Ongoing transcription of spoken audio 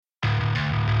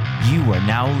You are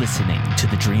now listening to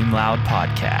the Dream Loud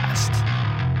podcast.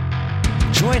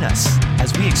 Join us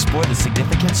as we explore the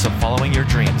significance of following your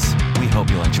dreams. We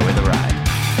hope you'll enjoy the ride.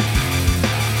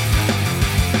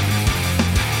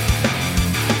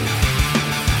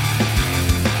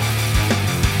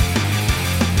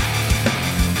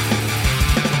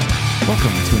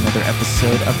 Welcome to another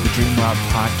episode of the Dream Loud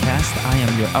podcast. I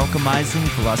am your alchemizing,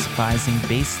 philosophizing,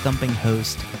 bass-thumping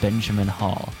host, Benjamin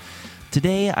Hall.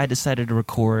 Today, I decided to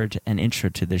record an intro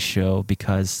to this show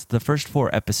because the first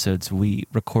 4 episodes we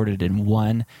recorded in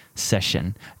one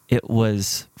session. It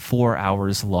was 4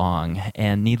 hours long,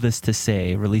 and needless to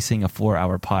say, releasing a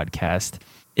 4-hour podcast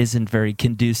isn't very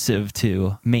conducive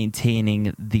to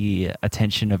maintaining the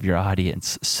attention of your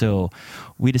audience. So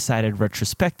we decided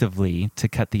retrospectively to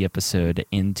cut the episode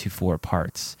into 4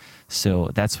 parts. So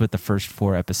that's what the first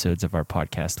 4 episodes of our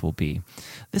podcast will be.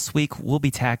 This week, we'll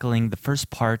be tackling the first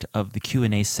part of the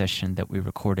Q&A session that we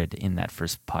recorded in that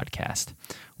first podcast,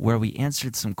 where we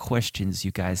answered some questions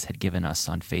you guys had given us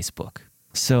on Facebook.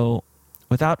 So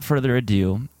without further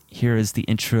ado, here is the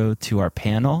intro to our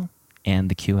panel and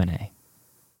the Q&A.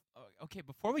 Okay,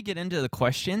 before we get into the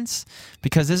questions,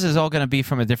 because this is all going to be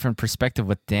from a different perspective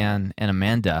with Dan and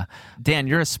Amanda. Dan,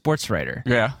 you're a sports writer.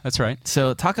 Yeah, that's right.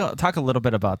 So talk a little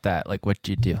bit about that, like what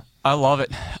you do. I love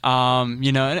it. And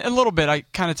a little bit.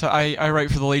 I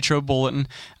write for the Latrobe Bulletin.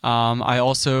 I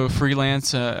also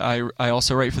freelance. I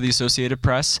also write for the Associated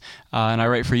Press, and I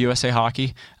write for USA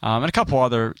Hockey, and a couple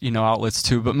other outlets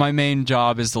too. But my main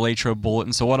job is the Latrobe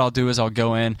Bulletin. So what I'll do is I'll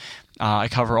go in. I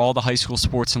cover all the high school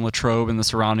sports in Latrobe and the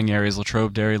surrounding areas,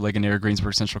 Latrobe, Derry, Ligonier,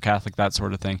 Greensburg, Central Catholic, that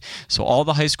sort of thing. So all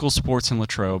the high school sports in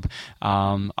Latrobe.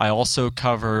 I also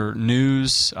cover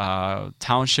news,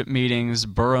 township meetings,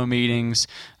 borough meetings,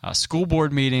 school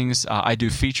board meetings. I do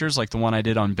features like the one I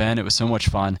did on Ben. It was so much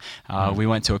fun. We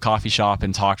went to a coffee shop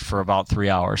and talked for about 3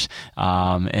 hours,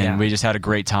 we just had a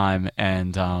great time,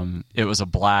 and it was a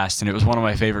blast, and it was one of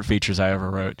my favorite features I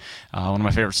ever wrote, one of my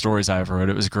favorite stories I ever wrote.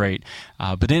 It was great.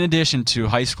 But in addition to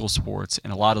high school sports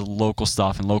and a lot of local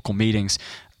stuff and local meetings,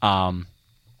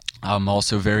 I'm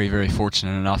also very, very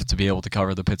fortunate enough to be able to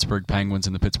cover the Pittsburgh Penguins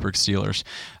and the Pittsburgh Steelers.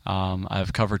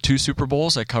 I've covered 2 Super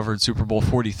Bowls. I covered Super Bowl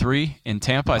 43 in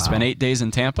Tampa. Wow. I spent 8 days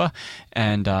in Tampa,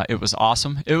 and it was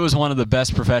awesome. It was one of the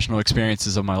best professional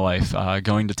experiences of my life,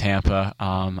 going to Tampa.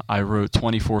 I wrote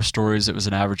 24 stories. It was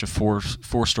an average of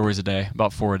four stories a day,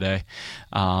 about 4 a day.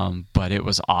 But it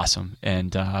was awesome.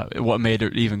 And what made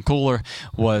it even cooler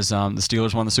was the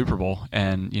Steelers won the Super Bowl.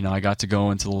 And, I got to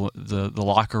go into the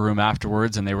locker room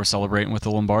afterwards, and they were celebrating with the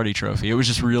Lombardi Trophy. It was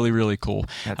just really, really cool.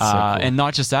 That's so cool. And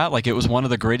not just that, it was one of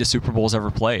the greatest Super Bowls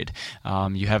ever played.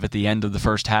 You have at the end of the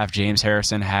first half, James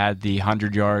Harrison had the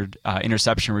 100-yard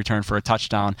interception return for a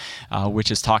touchdown,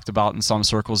 which is talked about in some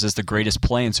circles as the greatest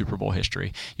play in Super Bowl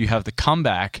history. You have the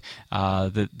comeback,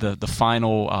 the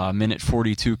final minute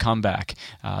 42 comeback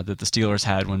that the Steelers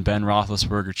had when Ben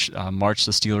Roethlisberger marched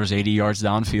the Steelers 80 yards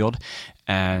downfield,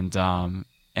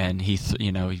 and he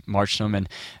marched them, and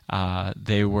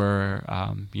they were,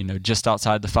 just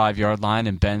outside the 5-yard line,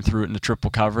 and Ben threw it into triple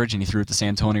coverage, and he threw it to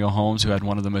Santonio Holmes, who had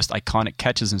one of the most iconic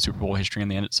catches in Super Bowl history,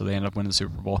 so they ended up winning the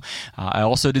Super Bowl. I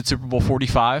also did Super Bowl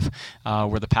 45,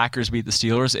 where the Packers beat the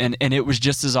Steelers, and it was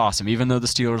just as awesome, even though the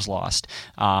Steelers lost.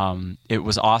 It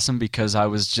was awesome because I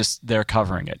was just there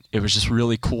covering it. It was just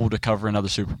really cool to cover another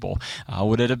Super Bowl.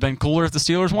 Would it have been cooler if the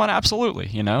Steelers won? Absolutely,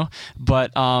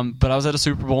 But I was at a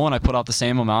Super Bowl, and I put out the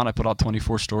same amount. I put out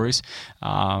 24 stories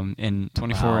in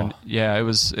 24, wow. And yeah, it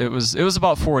was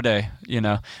about 4 a day,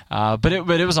 but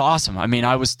it was awesome. I mean,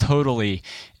 I was totally,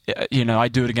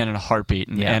 I'd do it again in a heartbeat,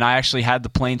 and I actually had the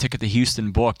plane ticket to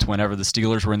Houston booked whenever the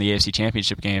Steelers were in the AFC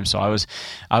Championship game, so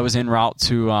I was en route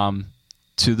to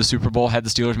the Super Bowl. Had the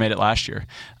Steelers made it last year,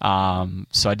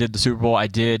 so I did the Super Bowl.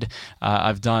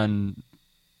 I've done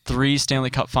 3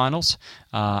 Stanley Cup Finals.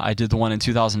 I did the one in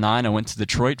 2009. I went to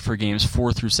Detroit for games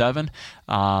 4 through 7,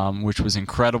 which was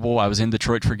incredible. I was in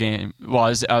Detroit for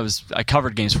I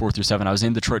covered games 4 through 7. I was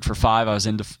in Detroit for 5. I was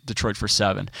in Detroit for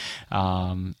 7, so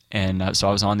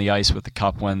I was on the ice with the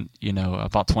cup when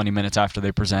about 20 minutes after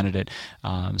they presented it.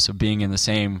 So being in the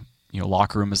same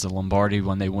locker room as the Lombardi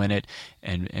when they win it,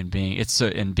 and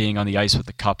being on the ice with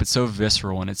the cup, it's so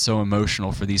visceral and it's so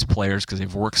emotional for these players because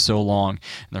they've worked so long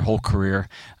in their whole career.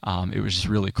 It was just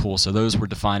really cool. So those were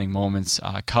defining moments.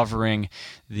 Covering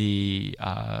the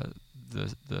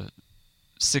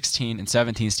 16 and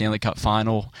 17 Stanley Cup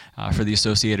final for the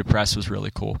Associated Press was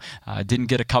really cool. Didn't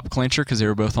get a cup clincher because they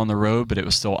were both on the road, but it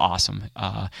was still awesome.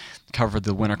 covered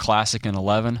the Winter Classic in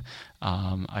 11.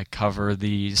 I covered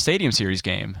the Stadium Series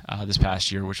game this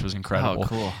past year, which was incredible. Oh,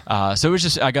 cool. So it was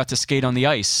just, I got to skate on the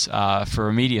ice for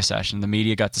a media session. The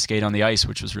media got to skate on the ice,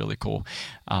 which was really cool.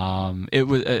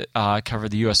 I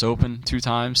covered the U.S. Open 2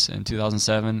 times in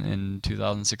 2007 and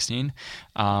 2016.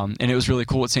 And it was really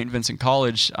cool at St. Vincent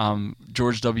College.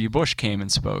 George W. Bush came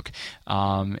and spoke.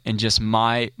 And just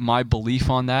my belief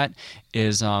on that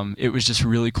is it was just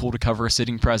really cool to cover a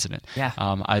sitting president. Yeah.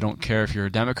 I don't care if you're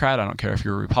a Democrat. I don't care if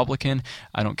you're a Republican.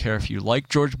 I don't care if you like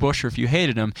George Bush or if you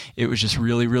hated him. It was just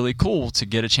really, really cool to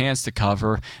get a chance to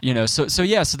cover, So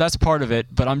that's part of it.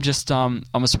 But I'm just I'm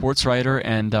a sports writer,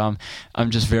 and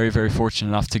I'm just very, very fortunate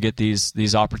enough to get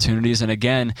these opportunities. And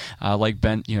again, like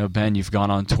Ben, Ben, you've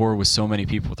gone on tour with so many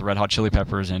people, with the Red Hot Chili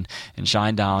Peppers and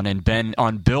Shinedown, and been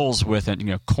on bills with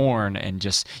Korn, and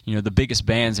just the biggest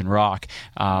bands in rock.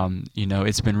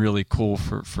 It's been really cool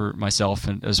for myself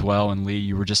and as well. And Lee,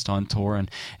 you were just on tour,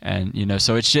 and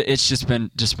so it's just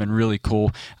been really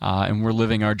cool. And we're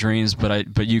living our dreams,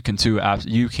 but you can too.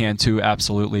 You can too,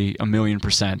 absolutely,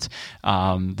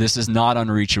 1,000,000%. This is not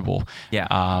unreachable. Yeah.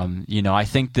 I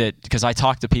think that because I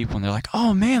talk to people and they're like,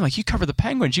 "Oh man, like you cover the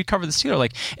Penguins, you cover the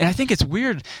Steelers," and I think it's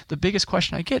weird. The biggest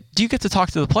question I get: do you get to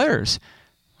talk to the players?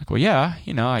 Like, well, yeah,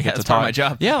 I get to talk. My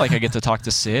job. Yeah, like I get to talk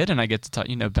to Sid, and I get to talk,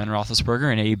 Ben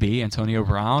Roethlisberger and AB, Antonio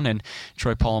Brown, and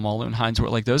Troy Polamalu and Heinz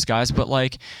Ward, like those guys. But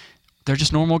like, they're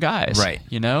just normal guys, right?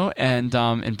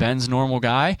 And Ben's a normal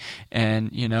guy,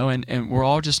 and and we're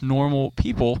all just normal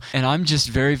people. And I'm just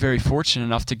very, very fortunate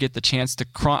enough to get the chance to.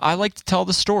 I like to tell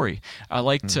the story. I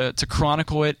like to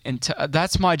chronicle it, and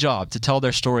that's my job, to tell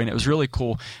their story. And it was really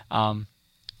cool.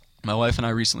 My wife and I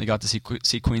recently got to see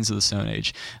Queens of the Stone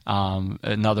Age,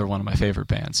 another one of my favorite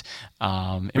bands.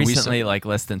 Recently, like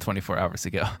less than 24 hours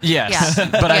ago. Yes, yeah.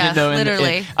 But I didn't know.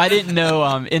 Literally. I didn't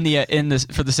know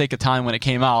for the sake of time when it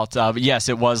came out. But yes,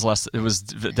 it was less. It was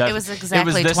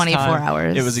exactly 24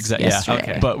 hours. It was exactly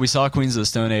yesterday. Okay. But we saw Queens of the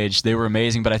Stone Age. They were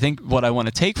amazing. But I think what I want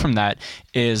to take from that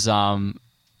is.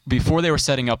 Before they were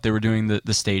setting up, they were doing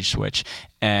the stage switch,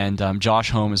 and Josh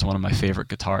Homme is one of my favorite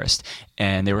guitarists,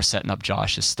 and they were setting up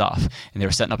Josh's stuff, and they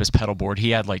were setting up his pedal board.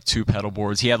 He had like 2 pedal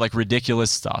boards. He had like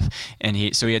ridiculous stuff, and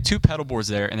he had 2 pedal boards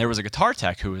there, and there was a guitar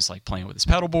tech who was like playing with his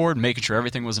pedal board, making sure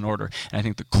everything was in order. And I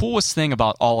think the coolest thing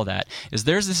about all of that is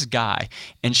there's this guy,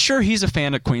 and sure, he's a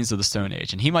fan of Queens of the Stone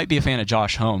Age, and he might be a fan of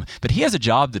Josh Homme, but he has a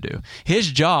job to do.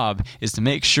 His job is to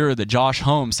make sure that Josh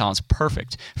Homme sounds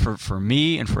perfect for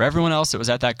me and for everyone else that was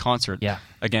at that concert. Yeah.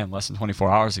 Again, less than 24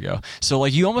 hours ago. So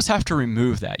like you almost have to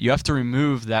remove that. You have to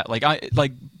remove that.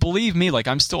 Believe me, like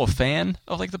I'm still a fan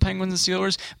of like the Penguins and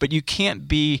Steelers, but you can't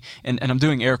be, and I'm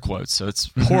doing air quotes, so it's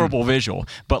horrible visual,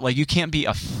 but like you can't be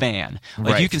a fan.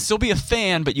 Like right. You can still be a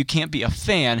fan, but you can't be a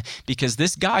fan because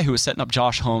this guy who was setting up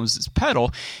Josh Holmes'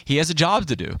 pedal, he has a job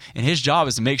to do, and his job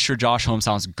is to make sure Josh Holmes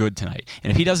sounds good tonight. And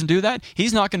if he doesn't do that,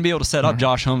 he's not going to be able to set up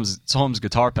Josh Holmes'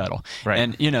 guitar pedal. Right.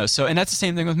 And and that's the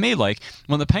same thing with me. Like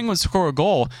when the Penguins score a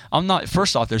goal, I'm not.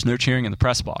 First off, there's no cheering in the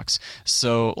press box,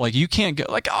 so like you can't go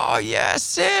like, oh yeah,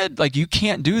 Sid. Like you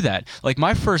can't do that. Like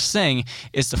my first thing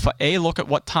is to look at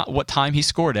what time he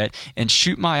scored at, and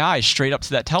shoot my eyes straight up to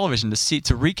that television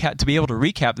to be able to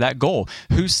recap that goal,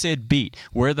 who Sid beat,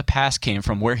 where the pass came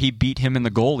from, where he beat him in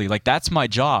the goalie. Like that's my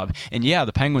job. And yeah,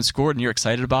 the Penguins scored, and you're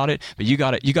excited about it, but you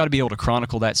got to be able to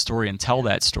chronicle that story and tell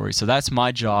that story. So that's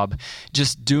my job,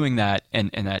 just doing that, and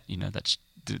that that's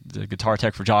the guitar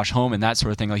tech for Josh Homme and that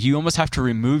sort of thing. Like you almost have to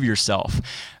remove yourself.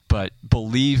 But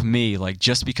believe me, like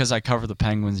just because I cover the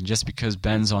Penguins and just because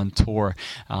Ben's on tour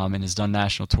and has done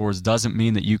national tours doesn't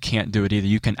mean that you can't do it either.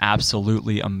 You can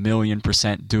absolutely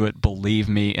 1,000,000% do it. Believe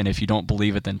me. And if you don't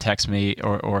believe it, then text me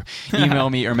or email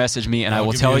me or message me, and I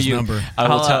will tell you.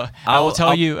 I will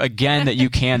tell you again that you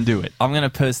can do it. I'm gonna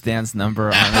post Dan's number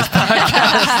on this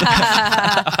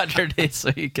podcast underneath so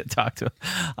you can talk to him.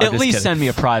 At least send me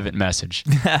a private message.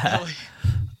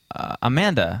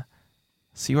 Amanda,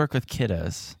 so you work with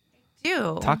kiddos.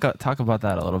 Do. Talk about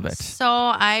that a little bit. So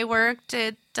I worked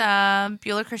at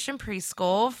Beulah Christian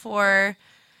Preschool for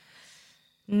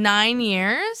 9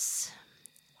 years,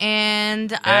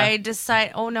 and I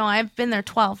decided, I've been there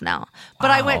 12 now. But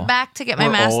I went back to get my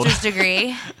master's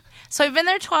degree. So I've been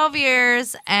there 12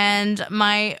 years, and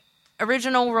my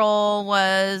original role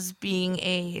was being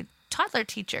a toddler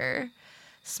teacher.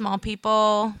 Small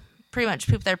people pretty much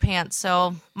poop their pants,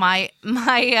 so my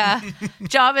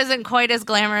job isn't quite as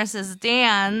glamorous as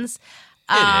Dan's.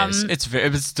 It is.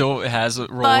 It still has a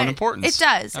role and importance. It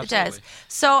does. Absolutely. It does.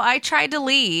 So I tried to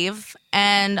leave,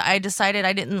 and I decided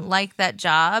I didn't like that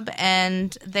job,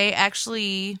 and they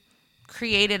actually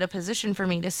created a position for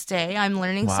me to stay. I'm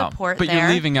learning Wow. support But there. you're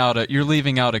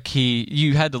leaving out a key.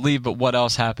 You had to leave, but what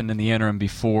else happened in the interim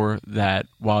before that?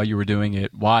 While you were doing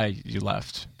it, why you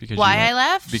left? Because I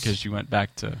left? Because you went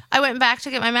back to. I went back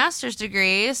to get my master's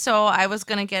degree, so I was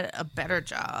going to get a better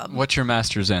job. What's your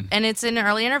master's in? And it's in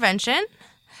early intervention.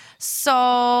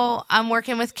 So I'm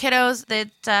working with kiddos that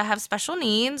have special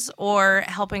needs, or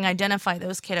helping identify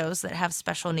those kiddos that have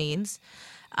special needs,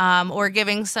 or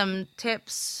giving some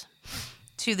tips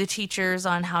to the teachers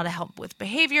on how to help with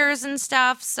behaviors and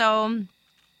stuff. So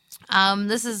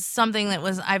this is something that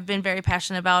I've been very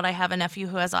passionate about. I have a nephew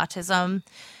who has autism.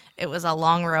 It was a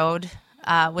long road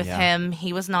with him.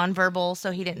 He was nonverbal,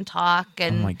 so he didn't talk.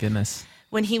 And Oh my goodness.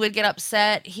 when he would get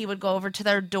upset, he would go over to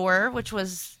their door, which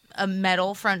was a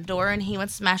metal front door, and he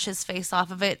would smash his face off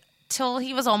of it till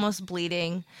he was almost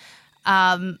bleeding.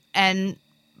 And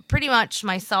pretty much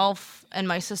myself and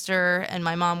my sister and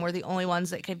my mom were the only ones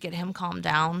that could get him calmed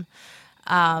down.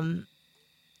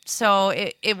 So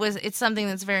it's something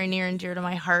that's very near and dear to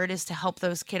my heart, is to help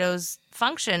those kiddos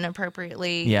function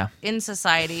appropriately in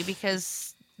society, because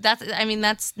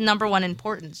that's number one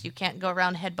importance. You can't go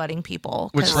around headbutting people.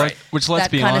 Which let's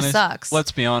that be kinda honest. sucks.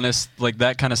 Let's be honest. Like,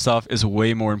 that kind of stuff is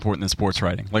way more important than sports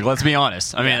writing. Like, let's be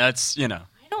honest. I mean, that's I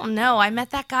don't know. I met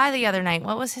that guy the other night.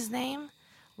 What was his name?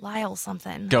 Lyle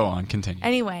something. Go on, continue.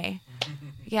 Anyway,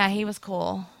 yeah, he was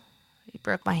cool. He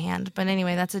broke my hand, but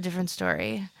anyway, that's a different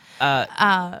story.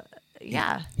 Yeah.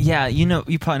 Yeah,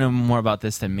 you probably know more about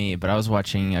this than me, but I was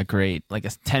watching a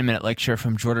 10-minute lecture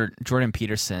from Jordan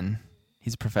Peterson.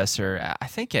 He's a professor, I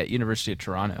think, at University of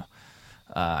Toronto.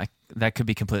 That could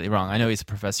be completely wrong. I know he's a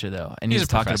professor, though. And He's was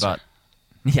a talking professor. about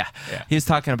he was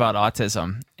talking about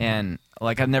autism, and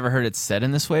I've never heard it said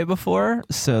in this way before,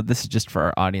 so this is just for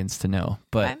our audience to know.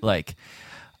 But Okay.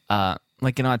 an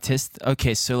autist,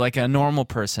 okay, so like a normal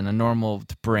person, a normal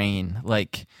brain,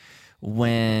 like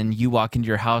when you walk into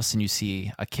your house and you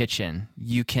see a kitchen,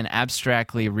 you can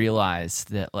abstractly realize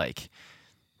that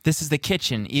this is the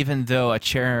kitchen, even though a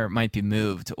chair might be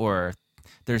moved or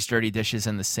there's dirty dishes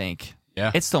in the sink.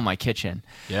 Yeah. It's still my kitchen.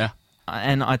 Yeah.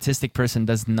 An autistic person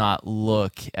does not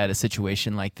look at a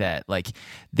situation like that.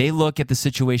 They look at the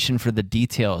situation for the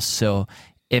details. So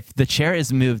if the chair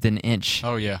is moved an inch,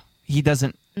 Oh yeah. he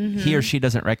or she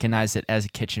doesn't recognize it as a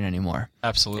kitchen anymore.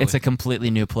 Absolutely. It's a completely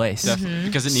new place. Definitely.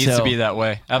 Because it needs to be that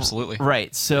way. Absolutely.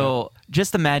 Right. So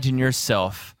just imagine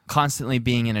yourself constantly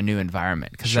being in a new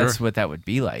environment, because Sure. that's what that would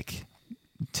be like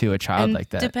to a child And like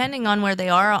that. depending on where they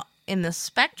are in the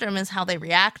spectrum is how they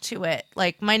react to it.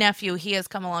 Like my nephew, he has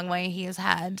come a long way. He has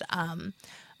had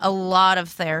a lot of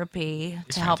therapy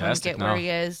He's to help him fantastic get where now. he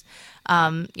is.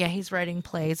 He's writing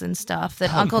plays and stuff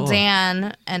that Oh, Uncle cool.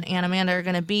 Dan and Aunt Amanda are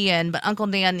going to be in, but Uncle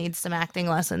Dan needs some acting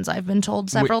lessons. I've been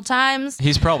told several times.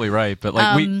 He's probably right, but we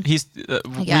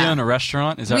own a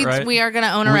restaurant. Is that right? We are going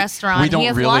to own a We- restaurant. we don't he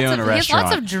has really lots own of, a He has lots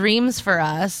restaurant. of dreams for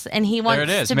us, and he There wants it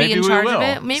is. to Maybe be in we charge will. of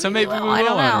it. Maybe we will. will I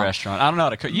don't own know. a restaurant. I don't know how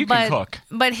to cook. You can cook.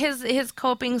 But his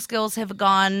coping skills have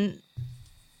gone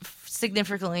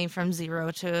significantly from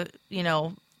 0 to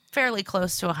fairly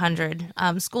close to 100.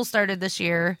 School started this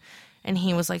year, and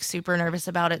he was super nervous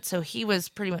about it. So he was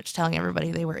pretty much telling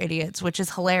everybody they were idiots, which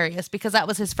is hilarious because that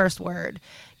was his first word.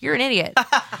 You're an idiot.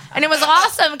 And it was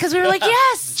awesome because we were like,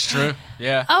 yes. It's true.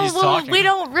 Yeah. Oh, he's well, talking. we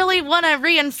don't really want to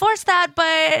reinforce that,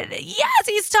 but yes,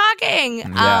 he's talking.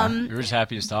 Yeah. We were just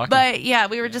happy he's talking. But yeah,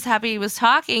 we were just happy he was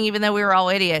talking, even though we were all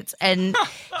idiots. And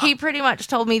he pretty much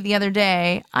told me the other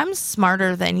day, "I'm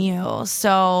smarter than you,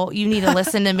 so you need to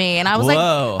listen to me." And I was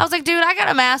Whoa. like, "Dude, I got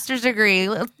a master's degree.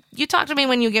 You talk to me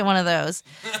when you get one of those."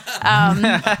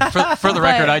 for the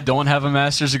record, I don't have a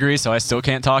master's degree, so I still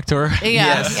can't talk to her.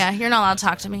 Yeah, you're not allowed to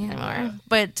talk to me anymore.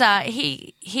 But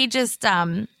he just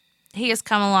he has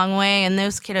come a long way, and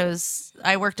those kiddos.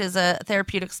 I worked as a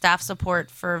therapeutic staff support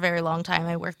for a very long time.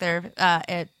 I worked there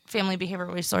at Family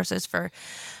Behavioral Resources for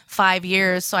 5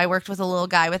 years. So I worked with a little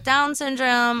guy with Down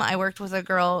syndrome. I worked with a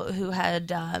girl who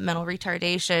had mental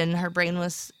retardation. Her brain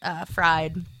was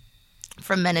fried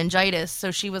from meningitis. So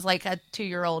she was like a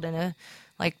 2-year-old in a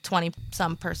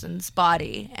 20-some person's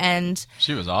body. And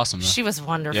She was awesome, though. she was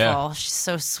wonderful. Yeah. She's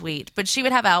so sweet. But she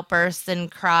would have outbursts and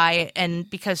cry, and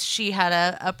because she had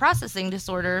a processing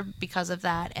disorder because of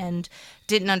that, and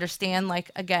didn't understand,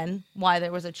 again, why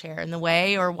there was a chair in the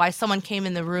way or why someone came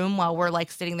in the room while we're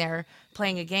sitting there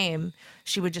playing a game,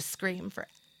 she would just scream for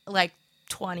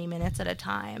 20 minutes at a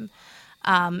time.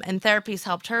 And therapies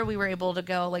helped her. We were able to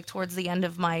go towards the end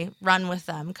of my run with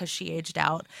them because she aged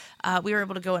out. We were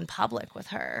able to go in public with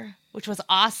her, which was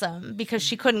awesome because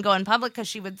she couldn't go in public because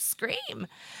she would scream.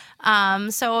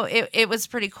 So it was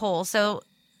pretty cool. So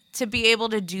to be able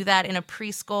to do that in a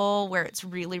preschool where it's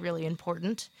really, really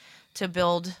important to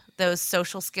build those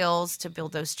social skills, to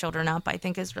build those children up, I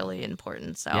think is really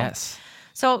important. So Yes.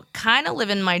 So kind of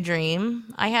living my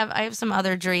dream. I have some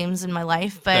other dreams in my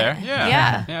life, but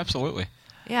Yeah, absolutely.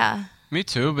 Yeah. Me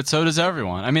too, but so does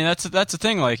everyone. I mean, that's the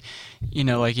thing. Like,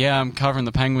 I'm covering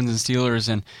the Penguins and Steelers,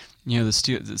 and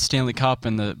the Stanley Cup,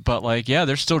 but like,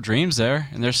 there's still dreams there,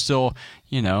 and there's still,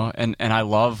 and I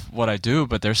love what I do,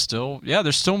 but there's still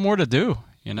more to do.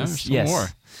 There's still more.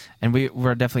 And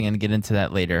we're definitely going to get into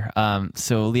that later.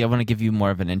 So Lee, I want to give you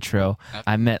more of an intro.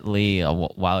 I met Lee a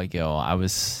while ago. I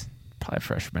was probably a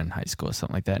freshman in high school or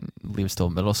something like that. Lee was still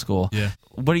in middle school. Yeah.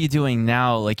 What are you doing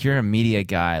now? Like, you're a media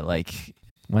guy. Like,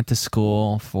 went to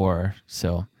school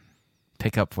so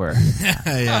pick up where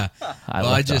Yeah.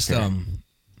 I just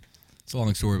it's a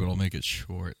long story, but I'll make it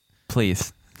short.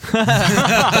 Please. We've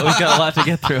got a lot to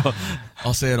get through.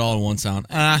 I'll say it all in one sound.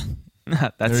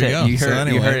 That's there it. you go. You heard,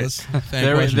 anyway, you heard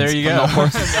it. There you go.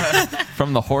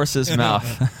 From the horse's mouth.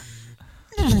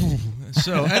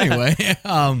 So anyway,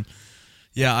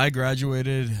 I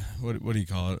graduated. What do you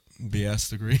call it? BS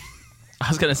degree. I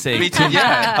was gonna say, Me too,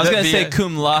 yeah. I was gonna say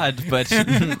cum laude, but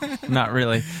not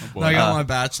really. I got my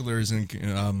bachelor's in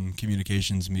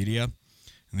communications media,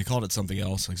 and they called it something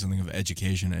else, like something of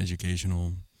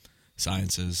educational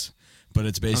sciences. But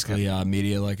it's basically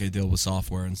media. Like, I deal with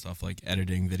software and stuff like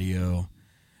editing, video.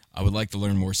 I would like to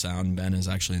learn more sound. Ben has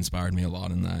actually inspired me a lot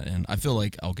in that, and I feel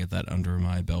like I'll get that under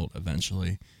my belt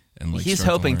eventually. And like, he's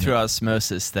hoping through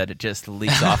osmosis that it just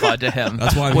leaks off onto him.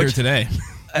 That's why I'm here today.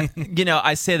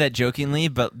 I say that jokingly,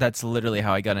 but that's literally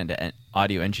how I got into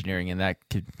audio engineering, and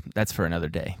that's for another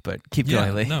day. But keep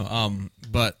going, Lee.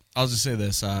 But I'll just say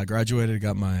this: I graduated,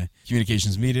 got my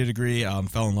communications media degree.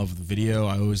 Fell in love with video.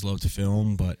 I always loved to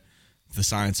film, but the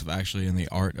science of actually and the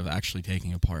art of actually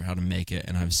taking apart how to make it,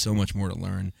 and I have so much more to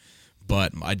learn.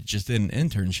 But I just did an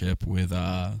internship with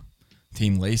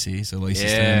Team Lacey, so Lacey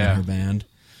Stan and her band.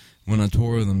 Went on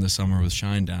tour with them this summer with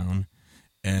Shinedown,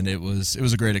 and it was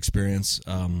a great experience.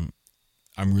 I'm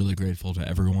really grateful to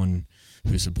everyone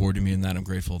who supported me in that. I'm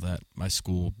grateful that my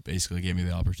school basically gave me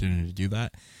the opportunity to do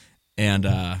that. And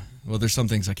there's some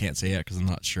things I can't say yet because I'm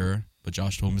not sure, but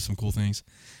Josh told me some cool things.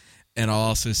 And I'll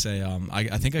also say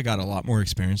I think I got a lot more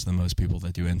experience than most people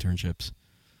that do internships.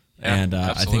 Yeah, and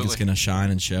I think it's going to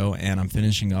shine and show. And I'm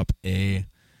finishing up a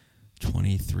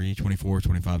 23, 24,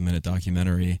 25-minute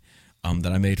documentary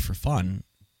that I made for fun.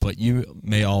 But you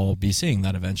may all be seeing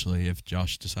that eventually if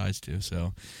Josh decides to.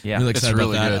 So yeah, really excited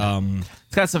really about that. good.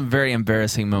 It's got some very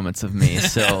embarrassing moments of me,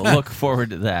 so look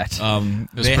forward to that.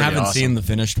 They haven't seen the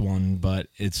finished one, but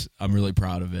I'm really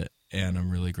proud of it, and I'm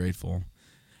really grateful.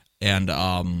 And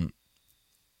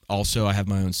also, I have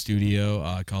my own studio.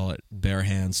 I call it Bare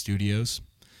Hand Studios.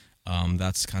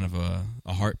 That's kind of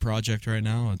a heart project right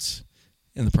now. It's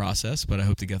in the process, but I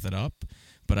hope to get that up.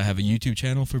 But I have a YouTube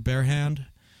channel for Bare Hand,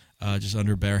 just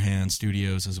under Bare Hand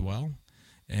Studios as well.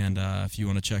 And if you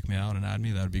want to check me out and add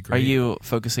me, that would be great. Are you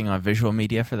focusing on visual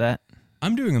media for that?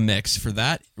 I'm doing a mix. For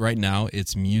that, right now,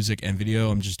 it's music and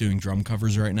video. I'm just doing drum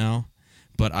covers right now.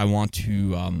 But I want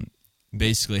to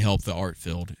basically help the art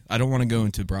field. I don't want to go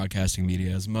into broadcasting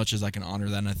media as much as I can honor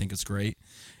that, and I think it's great.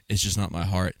 It's just not my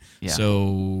heart. Yeah.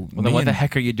 So, well, then what the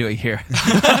heck are you doing here?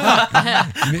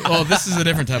 Well, this is a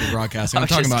different type of broadcasting. I'm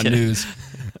talking about news.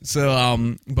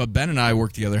 So, but Ben and I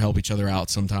work together, help each other out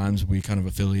sometimes. We kind of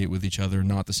affiliate with each other,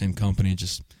 not the same company,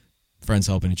 just friends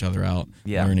helping each other out,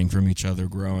 learning from each other,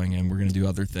 growing, and we're going to do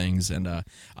other things. And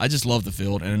I just love the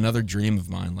field. And another dream of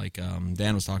mine, like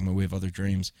Dan was talking about, we have other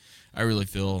dreams. I really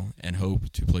feel and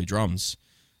hope to play drums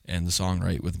and the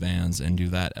songwrite with bands and do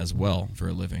that as well for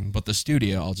a living. But the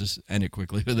studio, I'll just end it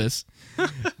quickly with this.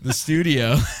 The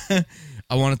studio,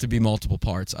 I want it to be multiple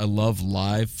parts. I love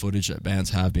live footage that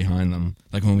bands have behind them.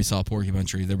 Like when we saw Porcupine,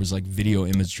 there was like video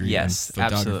imagery and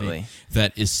photography absolutely.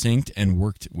 that is synced and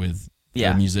worked with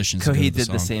the musicians. Coheed did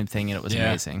the same thing, and it was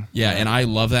amazing. Yeah, and I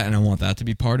love that, and I want that to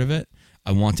be part of it.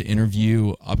 I want to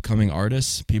interview upcoming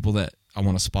artists, people that I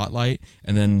want to spotlight,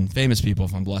 and then famous people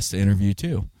if I'm blessed to interview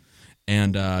too.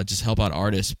 And just help out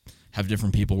artists, have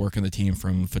different people work on the team,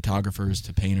 from photographers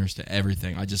to painters to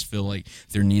everything. I just feel like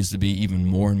there needs to be even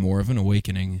more and more of an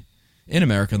awakening in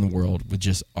America and the world with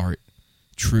just art,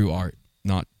 true art,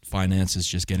 not finances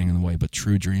just getting in the way, but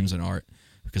true dreams and art,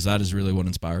 because that is really what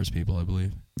inspires people, I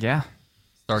believe. Yeah.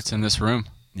 Starts in this room.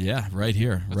 Yeah, right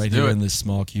here. Let's do it. In this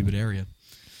small Cubit area.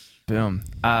 Boom.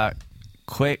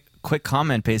 Quick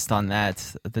comment based on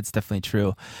that. That's definitely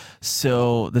true.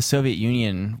 So the Soviet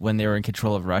Union, when they were in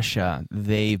control of Russia,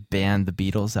 they banned the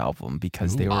Beatles album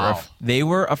because they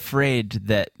were afraid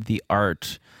that the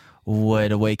art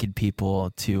would awaken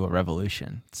people to a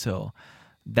revolution. So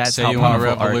that's Say how you want a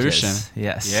powerful art revolution. is.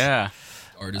 Yes. Yeah.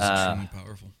 Art is extremely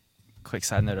powerful. Quick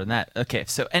side note on that. Okay,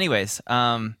 so anyways,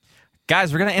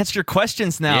 guys, we're gonna answer your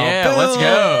questions now. Yeah, Boom! let's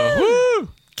go. Woo!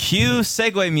 Cue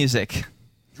segue music.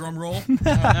 Drum roll. We'll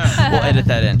edit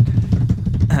that in.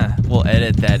 We'll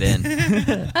edit that in.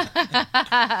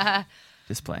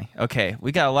 Just playing. Okay,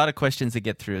 we got a lot of questions to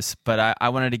get through, but I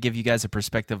wanted to give you guys a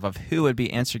perspective of who would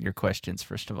be answering your questions,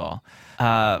 first of all.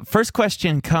 First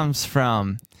question comes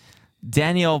from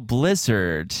Daniel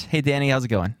Blizzard. Hey, Danny, how's it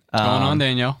going? What's going on,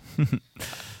 Danielle?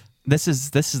 This is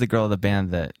the girl of the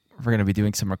band that we're going to be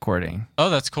doing some recording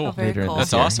Oh, that's cool. Oh, very later cool. this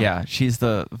That's year. awesome. Yeah, she's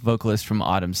the vocalist from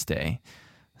Autumn's Day.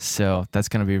 So that's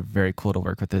going to be very cool to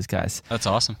work with those guys. That's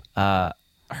awesome.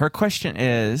 Her question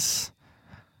is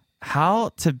how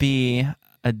to be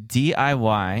a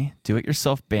DIY,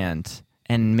 do-it-yourself band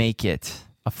and make it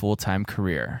a full-time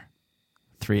career.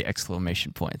 3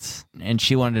 exclamation points. And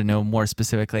she wanted to know more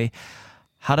specifically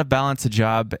how to balance a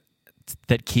job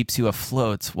that keeps you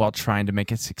afloat while trying to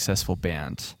make a successful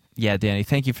band. Yeah, Danny,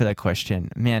 thank you for that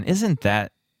question. Man, isn't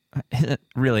that the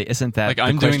Like, the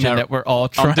I'm doing question that- we're all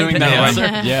trying I'm doing to that answer?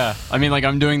 right. Yeah, I mean, like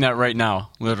I'm doing that right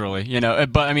now, literally. You know,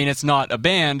 but I mean, it's not a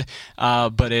band,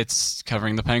 but it's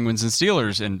covering the Penguins and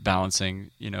Steelers and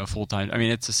balancing, you know, full time. I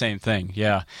mean, it's the same thing.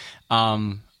 Yeah.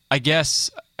 I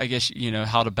guess you know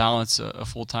how to balance a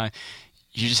full time.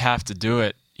 You just have to do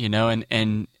it. You know,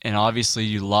 and obviously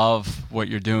you love what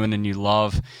you're doing and you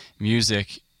love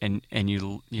music and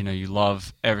you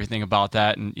love everything about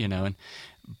that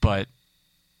but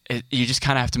you just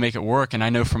kind of have to make it work. And I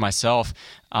know for myself,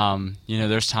 you know,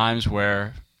 there's times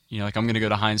where, you know, like I'm going to go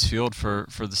to Heinz Field for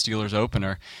the Steelers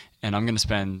opener and I'm going to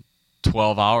spend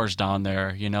 12 hours down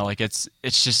there, you know, like it's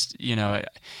just, you know,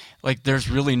 like there's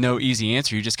really no easy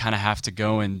answer. You just kind of have to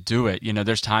go and do it. You know,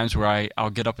 there's times where I'll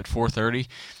get up at 4:30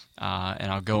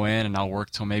 and I'll go in and I'll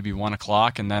work till maybe 1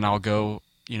 o'clock and then I'll go,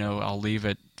 you know, I'll leave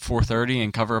at 4:30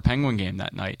 and cover a Penguin game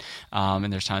that night.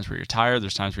 And there's times where you're tired.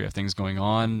 There's times where you have things going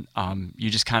on. You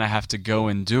just kind of have to go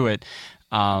and do it.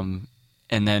 And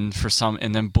then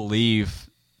believe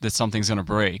that something's going to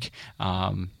break.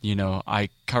 You know, I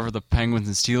cover the Penguins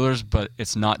and Steelers, but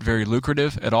it's not very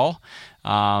lucrative at all.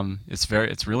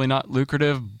 It's really not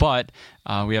lucrative, but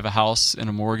we have a house and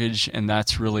a mortgage, and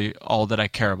that's really all that I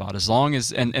care about. As long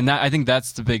as, and that, I think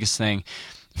that's the biggest thing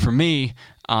for me.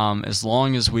 As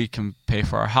long as we can pay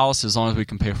for our house, as long as we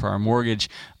can pay for our mortgage,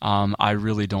 I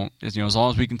really don't, you know, as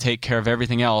long as we can take care of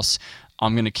everything else,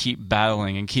 I'm going to keep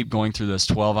battling and keep going through those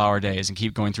 12-hour days and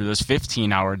keep going through those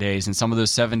 15-hour days and some of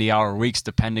those 70-hour weeks,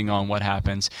 depending on what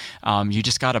happens. You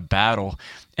just got to battle.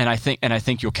 And I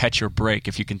think you'll catch your break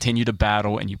if you continue to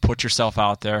battle and you put yourself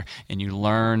out there and you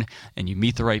learn and you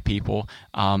meet the right people.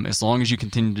 As long as you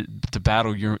continue to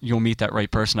battle, you'll meet that right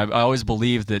person. I always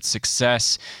believe that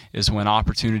success is when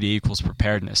opportunity equals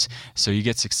preparedness. So you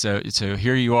get success. So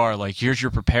here you are, like here's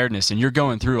your preparedness, and you're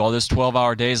going through all those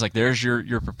 12-hour days. Like there's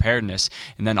your preparedness,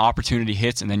 and then opportunity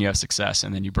hits, and then you have success,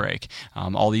 and then you break.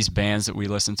 All these bands that we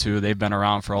listen to, they've been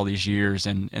around for all these years,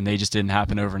 and they just didn't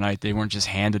happen overnight. They weren't just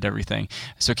handed everything.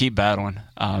 So keep battling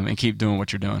and keep doing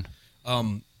what you're doing.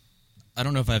 I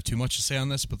don't know if I have too much to say on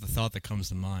this, but the thought that comes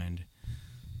to mind,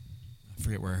 I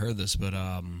forget where I heard this, but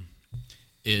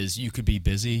is you could be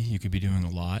busy, you could be doing a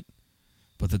lot,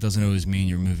 but that doesn't always mean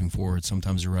you're moving forward.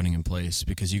 Sometimes you're running in place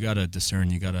because you got to discern,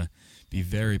 you got to be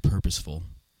very purposeful.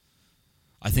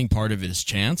 I think part of it is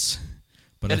chance,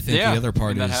 but I think the other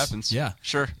part is... that happens. Yeah.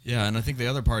 Sure. Yeah, and I think the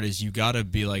other part is you got to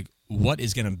be like, what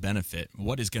is going to benefit?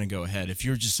 What is going to go ahead? If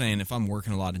you're just saying, if I'm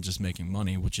working a lot and just making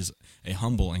money, which is a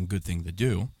humble and good thing to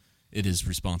do, it is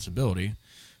responsibility,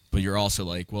 but you're also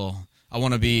like, well, I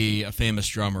want to be a famous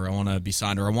drummer, I want to be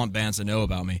signed, or I want bands to know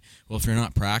about me. Well, if you're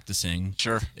not practicing,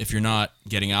 Sure. if you're not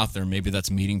getting out there, maybe that's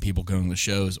meeting people, going to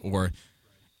shows, or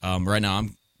right now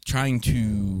I'm trying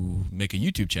to make a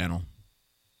YouTube channel,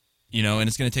 you know, and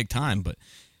it's going to take time, but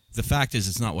the fact is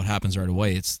it's not what happens right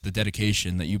away. It's the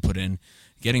dedication that you put in,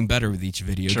 getting better with each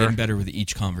video, Sure. getting better with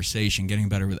each conversation, getting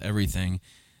better with everything,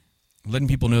 letting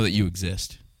people know that you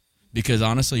exist. Because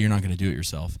honestly, you're not going to do it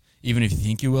yourself. Even if you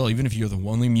think you will, even if you're the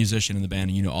only musician in the band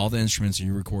and you know all the instruments and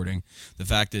you're recording, the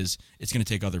fact is it's going to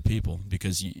take other people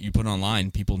because you put it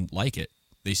online, people like it.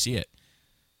 They see it.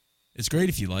 It's great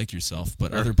if you like yourself,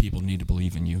 but Sure. other people need to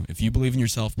believe in you. If you believe in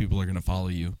yourself, people are going to follow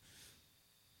you.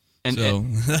 And, So,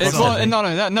 and not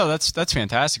only that, no, that's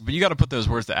fantastic. But you got to put those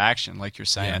words to action, like you're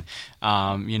saying.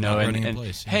 You know, and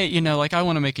place, hey, you know, like I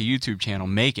want to make a YouTube channel.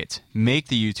 Make the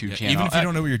YouTube channel. Even if you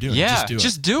don't know what you're doing,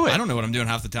 just do it. I don't know what I'm doing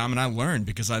half the time, and I learn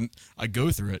because I go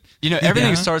through it. You know,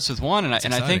 everything starts with one, and I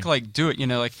exciting. think like do it. You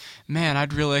know, like man,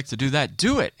 I'd really like to do that.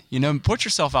 Do it. You know, put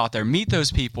yourself out there, meet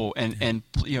those people, and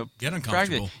you know, Get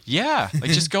uncomfortable. Yeah, like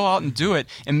just go out and do it,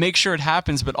 and make sure it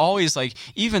happens. But always like,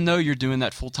 even though you're doing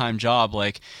that full-time job,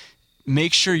 like.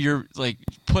 Make sure you're like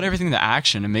put everything to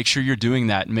action and make sure you're doing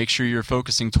that and make sure you're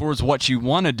focusing towards what you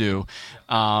want to do,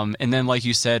 and then like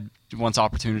you said, once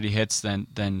opportunity hits, then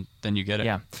you get it.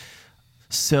 Yeah.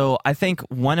 So I think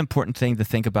one important thing to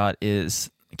think about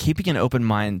is keeping an open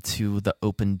mind to the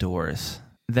open doors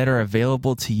that are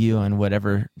available to you in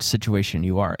whatever situation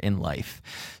you are in life.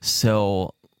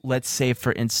 So let's say,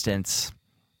 for instance,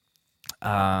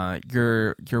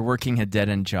 you're working a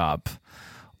dead-end job.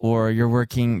 Or you're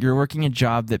working a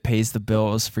job that pays the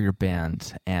bills for your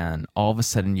band, and all of a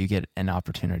sudden you get an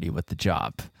opportunity with the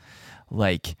job.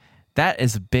 Like that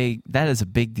is a big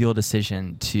deal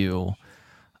decision to.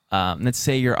 Let's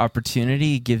say your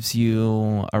opportunity gives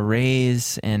you a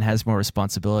raise and has more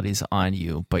responsibilities on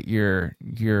you, but you're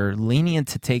lenient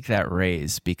to take that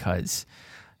raise because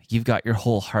you've got your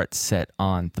whole heart set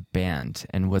on the band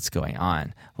and what's going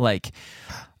on. Like.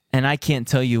 And I can't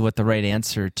tell you what the right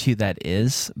answer to that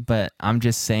is, but I'm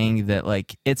just saying that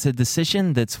like it's a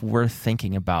decision that's worth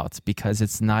thinking about because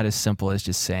it's not as simple as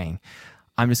just saying,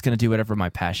 I'm just going to do whatever my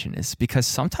passion is. Because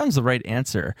sometimes the right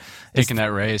answer is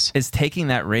taking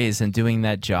that raise and doing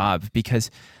that job, because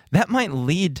that might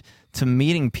lead to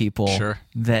meeting people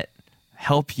that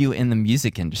help you in the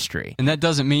music industry. And that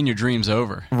doesn't mean your dream's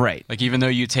over. Right. Like even though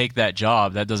you take that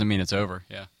job, that doesn't mean it's over.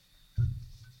 Yeah.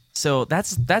 So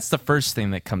that's the first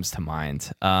thing that comes to mind.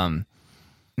 Man,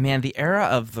 the era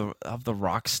of the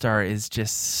rock star is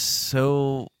just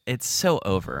so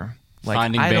over. Like,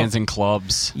 finding bands in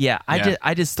clubs. Yeah,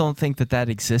 I just don't think that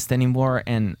exists anymore,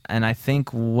 and I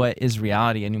think what is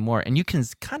reality anymore, and you can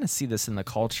kind of see this in the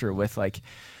culture with like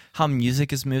how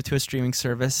music has moved to a streaming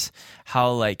service,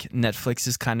 how like Netflix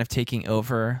is kind of taking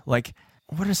over, like.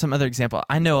 What are some other examples?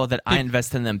 I know that I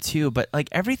invest in them too, but like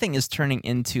everything is turning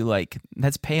into like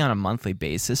let's pay on a monthly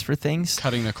basis for things.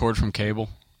 Cutting the cord from cable.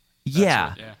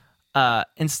 Yeah.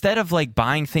 Instead of like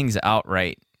buying things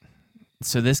outright.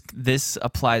 So this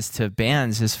applies to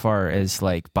bands as far as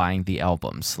like buying the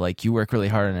albums. Like you work really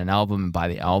hard on an album and buy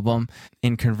the album,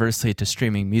 and conversely to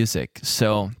streaming music.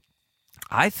 So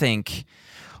I think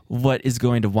what is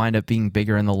going to wind up being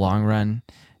bigger in the long run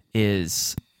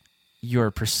is your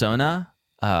persona.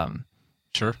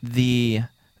 The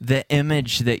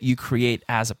image that you create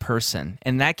as a person,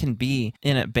 and that can be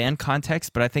in a band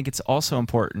context, but I think it's also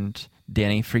important,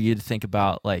 Danny, for you to think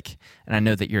about like, and I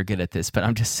know that you're good at this, but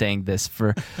I'm just saying this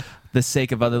for the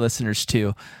sake of other listeners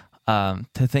too, to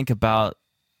think about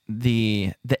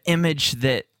the image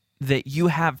that you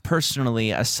have personally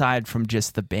aside from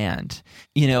just the band.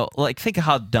 You know, like think of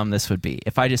how dumb this would be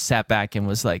if I just sat back and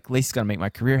was like, Lacey's gonna make my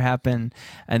career happen,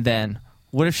 and then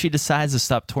what if she decides to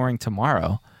stop touring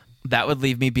tomorrow? That would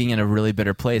leave me being in a really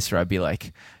bitter place where I'd be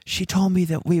like, she told me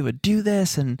that we would do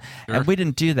this and we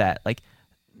didn't do that. Like,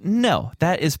 no,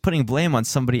 that is putting blame on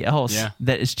somebody else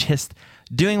that is just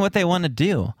doing what they want to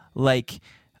do. Like,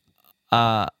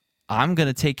 I'm going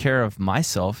to take care of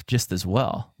myself just as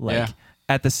well. Like,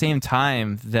 at the same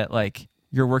time that like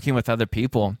you're working with other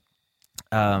people,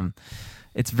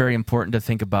 it's very important to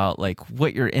think about like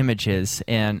what your image is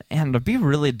and to be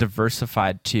really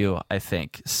diversified too, I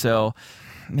think. So,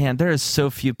 man, there is so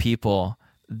few people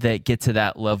that get to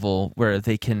that level where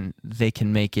they can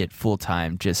make it full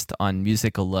time just on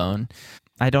music alone.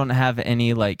 I don't have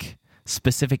any like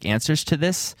specific answers to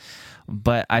this,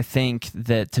 but I think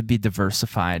that to be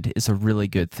diversified is a really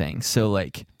good thing. So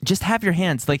like just have your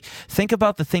hands, like think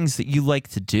about the things that you like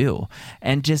to do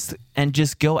and just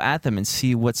go at them and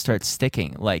see what starts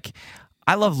sticking. Like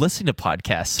I love listening to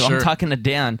podcasts. So I'm talking to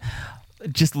Dan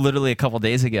just literally a couple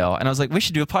days ago and I was like, we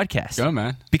should do a podcast. Go,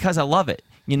 man. Because I love it.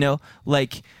 You know,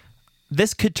 like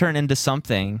this could turn into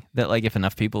something that like if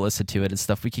enough people listen to it and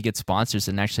stuff, we could get sponsors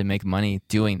and actually make money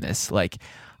doing this. Like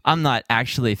I'm not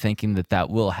actually thinking that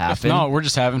will happen. If not, we're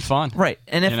just having fun. Right.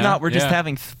 And if not, we're just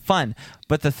having fun.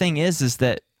 But the thing is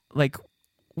that like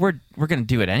we're going to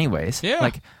do it anyways. Yeah.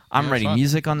 Like I'm writing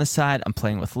music on the side. I'm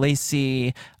playing with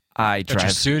Lacey. I drive. Got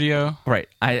your studio. Right.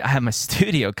 I have my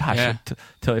studio. Gosh, I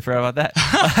totally forgot about that.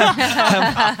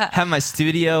 have my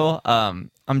studio.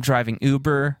 I'm I'm driving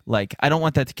Uber. Like, I don't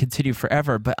want that to continue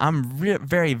forever, but I'm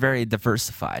very, very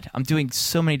diversified. I'm doing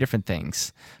so many different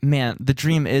things. Man, the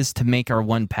dream is to make our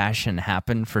one passion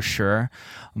happen for sure.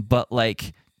 But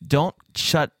like, don't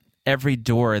shut every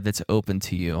door that's open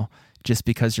to you just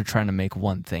because you're trying to make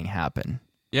one thing happen.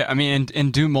 Yeah, I mean,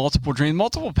 and do multiple dreams,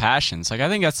 multiple passions. Like, I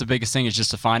think that's the biggest thing, is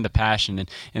just to find a passion.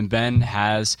 And Ben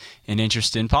has an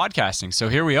interest in podcasting, so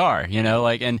here we are,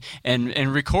 like,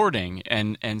 and recording,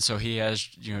 and so he has,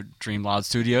 Dream Loud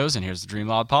Studios, and here's the Dream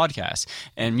Loud podcast,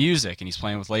 and music, and he's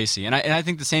playing with Lacey, and I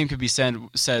think the same could be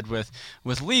said with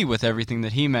Lee, with everything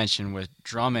that he mentioned, with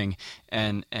drumming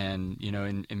and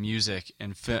in music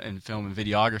and film and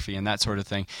videography and that sort of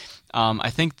thing. I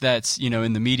think that's,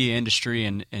 in the media industry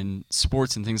and in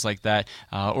sports and things like that,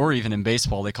 or even in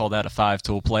baseball, they call that a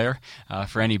 5-tool player.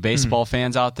 For any baseball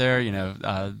fans out there,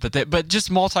 but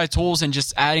just multi-tools and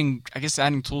just adding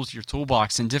tools to your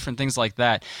toolbox and different things like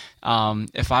that.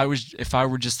 If I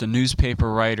were just a newspaper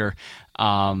writer,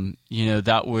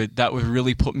 that would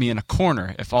really put me in a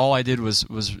corner. If all I did was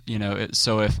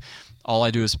if all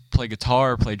I do is play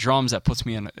guitar or play drums, that puts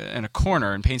me in a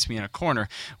corner and paints me in a corner.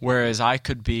 Whereas I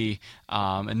could be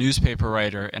a newspaper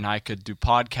writer, and I could do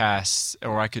podcasts,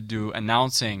 or I could do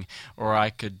announcing, or I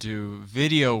could do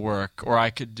video work, or I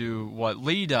could do what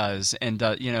Lee does, and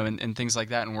and things like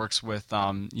that, and works with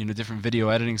different video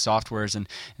editing softwares and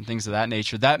things of that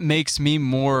nature. That makes me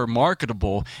more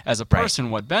marketable as a person.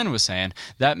 Right. What Ben was saying,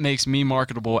 that makes me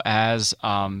marketable as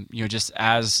and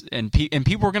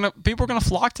people are gonna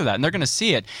flock to that, and they're gonna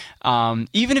see it.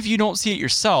 Even if you don't see it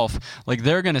yourself, like,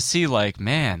 they're gonna see, like,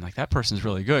 man, like, that person's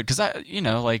really good, because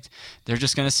they're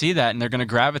just gonna see that, and they're gonna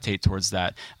gravitate towards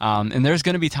that. And there's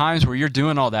gonna be times where you're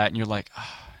doing all that, and you're like,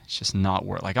 oh, it's just not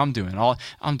worth. Like, I'm doing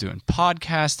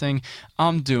podcasting,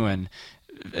 I'm doing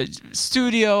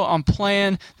studio, I'm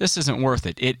playing. This isn't worth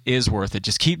it. It is worth it.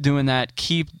 Just keep doing that.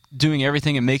 Keep doing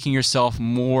everything and making yourself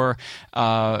more,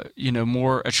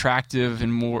 more attractive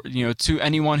and more, to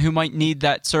anyone who might need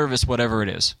that service, whatever it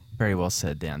is. Very well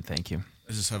said, Dan. Thank you.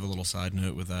 I just have a little side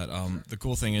note with that. The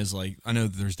cool thing is, like, I know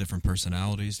there's different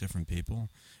personalities, different people,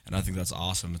 and I think that's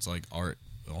awesome. It's like art,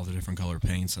 all the different color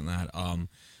paints and that.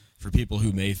 For people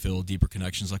who may feel deeper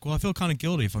connections, like, well, I feel kind of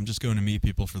guilty if I'm just going to meet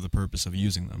people for the purpose of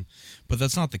using them. But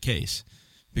that's not the case,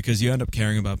 because you end up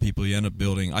caring about people, you end up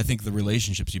building. I think the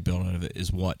relationships you build out of it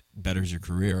is what betters your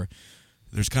career.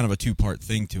 There's kind of a two-part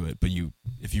thing to it, but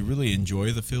if you really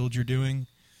enjoy the field you're doing,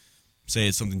 say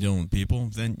it's something dealing with people,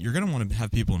 then you're going to want to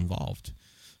have people involved.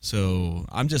 So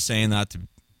I'm just saying that to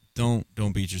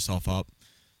don't beat yourself up.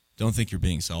 Don't think you're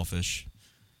being selfish.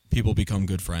 People become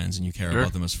good friends, and you care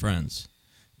about them as friends.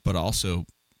 But also,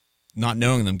 not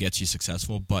knowing them gets you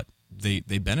successful, but they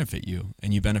benefit you,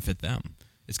 and you benefit them.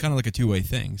 It's kind of like a two-way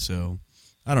thing. So,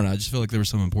 I don't know. I just feel like there was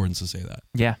some importance to say that.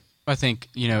 Yeah. I think,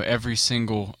 every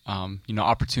single,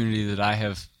 opportunity that I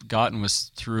have gotten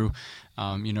was through,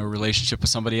 a relationship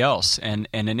with somebody else and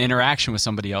an interaction with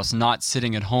somebody else, not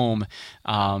sitting at home.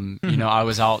 I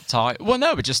was out talking. Well,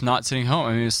 no, but just not sitting home.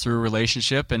 I mean, it was through a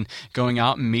relationship and going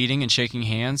out and meeting and shaking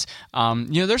hands.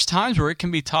 There's times where it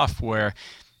can be tough, where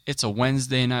it's a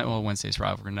Wednesday night. Well, Wednesday's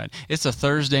rivalry night. It's a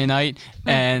Thursday night,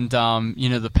 and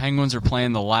the Penguins are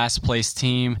playing the last place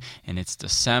team, and it's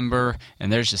December,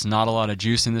 and there's just not a lot of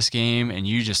juice in this game, and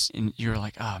you're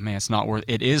like, oh man, it's not worth.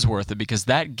 It is worth it, because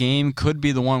that game could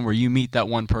be the one where you meet that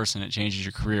one person that changes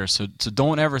your career. So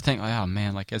don't ever think like, oh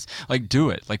man, like, it's like, do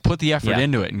it, like, put the effort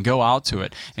into it and go out to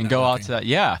it and go out to that.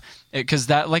 Yeah. Because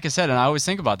that, like I said, and I always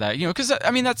think about that, because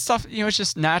I mean, that stuff, it's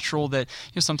just natural that,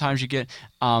 sometimes you get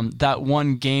that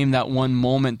one game, that one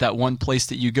moment, that one place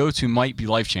that you go to might be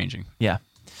life-changing. Yeah.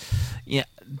 Yeah,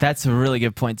 that's a really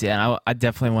good point, Dan. I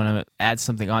definitely want to add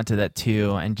something onto that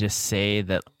too, and just say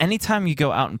that anytime you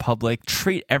go out in public,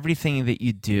 treat everything that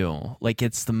you do like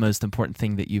it's the most important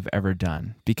thing that you've ever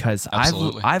done. Because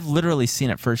I've literally seen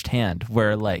it firsthand,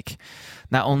 where, like,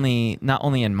 not only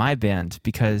in my band,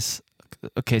 because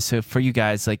okay, so for you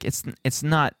guys, like, it's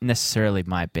not necessarily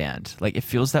my band. Like, it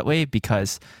feels that way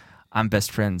because I'm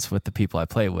best friends with the people I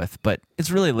play with, but it's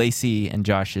really Lacey and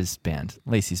Josh's band,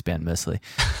 Lacey's band mostly.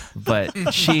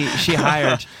 But she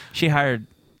hired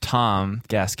Tom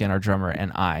Gaskin, our drummer,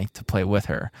 and I to play with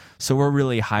her. So we're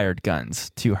really hired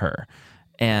guns to her.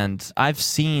 And I've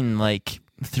seen, like,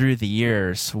 through the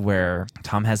years where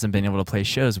Tom hasn't been able to play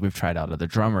shows, we've tried out other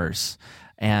drummers,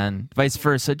 and vice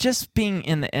versa. Just being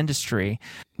in the industry,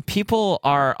 people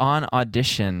are on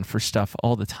audition for stuff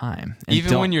all the time.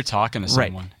 Even when you're talking to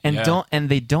someone. Right. And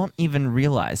they don't even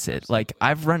realize it. Like,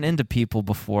 I've run into people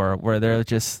before where they're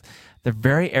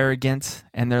very arrogant,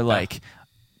 and they're like,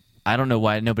 I don't know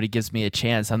why nobody gives me a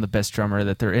chance. I'm the best drummer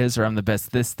that there is, or I'm the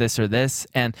best this or this.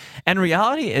 And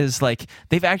reality is like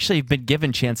they've actually been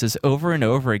given chances over and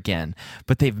over again,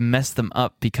 but they've messed them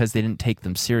up because they didn't take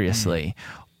them seriously,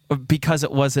 or because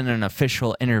it wasn't an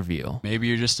official interview. Maybe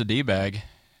you're just a D-bag.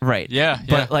 Right. Yeah.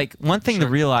 But like one thing to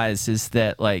realize is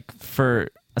that like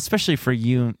especially for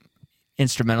you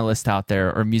instrumentalists out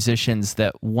there or musicians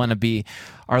that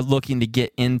are looking to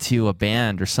get into a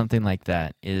band or something like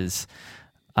that, is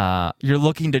you're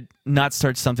looking to not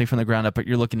start something from the ground up, but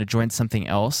you're looking to join something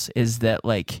else, is that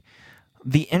like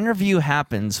the interview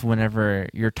happens whenever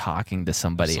you're talking to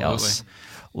somebody else.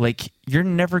 Like you're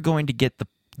never going to get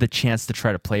the chance to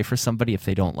try to play for somebody if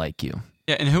they don't like you.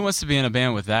 Yeah, and who wants to be in a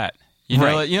band with that? You know,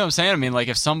 Right. you know what I'm saying? I mean, like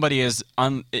if somebody is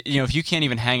if you can't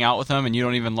even hang out with them and you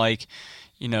don't even like,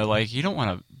 you know, like you don't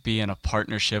want to be in a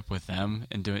partnership with them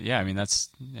and do it. Yeah, I mean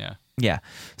Yeah.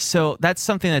 So that's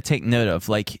something to take note of.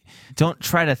 Like, don't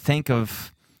try to think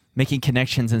of making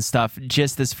connections and stuff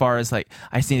just as far as like,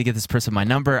 I just need to get this person my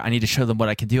number. I need to show them what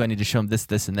I can do. I need to show them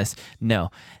this, and this. No,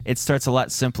 it starts a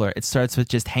lot simpler. It starts with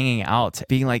just hanging out,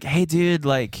 being like, hey, dude,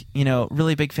 like, you know,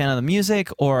 really big fan of the music,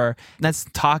 or let's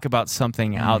talk about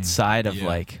something outside of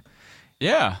like,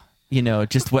 you know,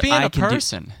 just what being I a can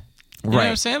person. do. You know what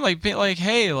I'm saying? Like, be like,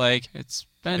 hey, like it's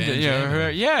Ben, Ben you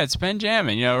know, jamming. it's Ben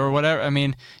jamming, you know, or whatever. I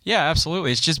mean, yeah,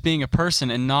 absolutely. It's just being a person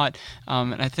and not.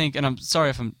 And I think, and I'm sorry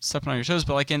if I'm stepping on your toes,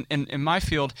 but like in my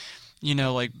field, you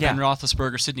know, like Ben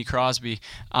Roethlisberger, Sidney Crosby,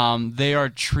 they are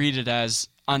treated as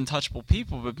untouchable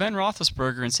people, but Ben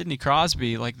Roethlisberger and Sidney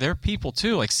Crosby, like they're people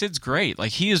too. Like Sid's great.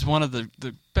 Like he is one of the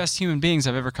best human beings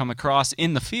I've ever come across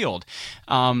in the field.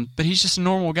 But he's just a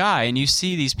normal guy, and you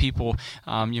see these people.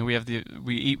 You know,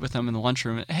 we eat with them in the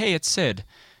lunchroom. Hey, it's Sid.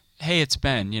 Hey, it's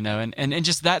Ben, you know, and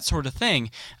just that sort of thing.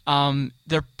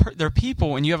 They're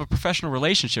people, and you have a professional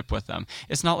relationship with them.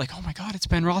 It's not like, oh my God, it's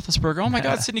Ben Roethlisberger. Oh my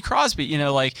God, Sidney Crosby. You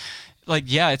know, like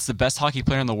yeah, it's the best hockey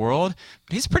player in the world,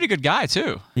 but he's a pretty good guy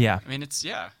too. Yeah. I mean, it's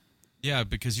Yeah,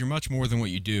 because you're much more than what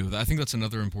you do. I think that's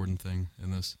another important thing in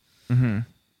this. Mm-hmm.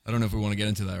 I don't know if we want to get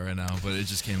into that right now, but it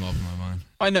just came up in my mind.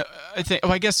 I know. I think.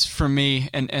 I guess for me,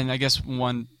 and I guess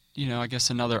one. You know, I guess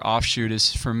another offshoot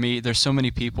is for me, there's so many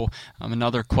people.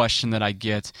 Another question that I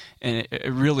get, and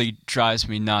it really drives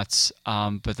me nuts.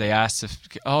 But they ask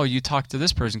you talked to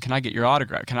this person, can I get your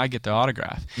autograph? Can I get the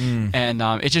autograph? And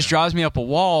it just drives me up a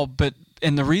wall.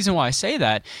 And the reason why I say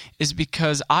that is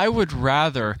because I would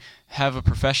rather have a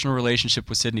professional relationship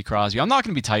with Sidney Crosby. I'm not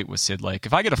going to be tight with Sid. Like,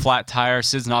 if I get a flat tire,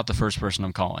 Sid's not the first person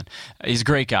I'm calling. He's a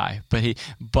great guy,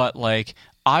 but like,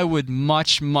 I would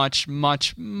much, much,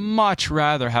 much, much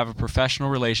rather have a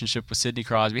professional relationship with Sidney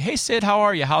Crosby. Hey, Sid, how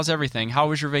are you? How's everything? How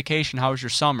was your vacation? How was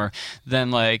your summer? Than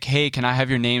like, hey, can I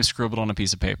have your name scribbled on a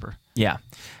piece of paper? Yeah.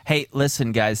 Hey,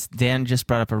 listen, guys, Dan just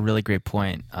brought up a really great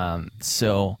point.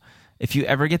 So if you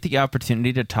ever get the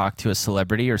opportunity to talk to a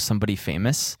celebrity or somebody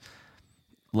famous,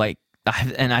 like,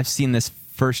 and I've seen this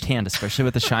firsthand, especially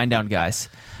with the Shinedown guys,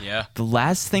 the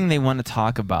last thing they want to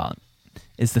talk about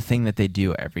is the thing that they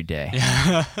do every day,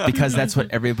 because that's what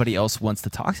everybody else wants to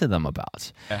talk to them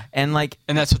about. And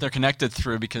that's what they're connected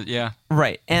through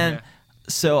right. And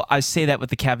so I say that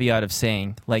with the caveat of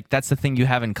saying, like, that's the thing you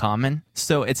have in common.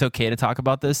 So it's okay to talk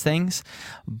about those things.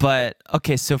 But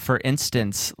okay. So for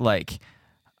instance, like,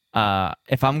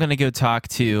 if I'm going to go talk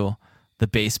to the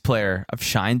bass player of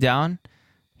Shinedown,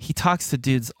 he talks to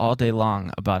dudes all day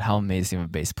long about how amazing of a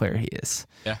bass player he is.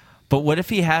 Yeah. But what if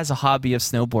he has a hobby of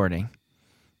snowboarding?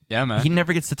 Yeah, man. He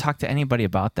never gets to talk to anybody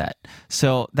about that.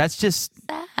 So that's just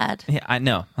Sad. Yeah, I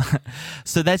know.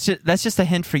 So that's just a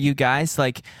hint for you guys.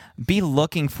 Like, be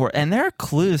looking for, and there are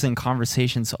clues in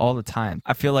conversations all the time.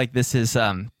 I feel like this is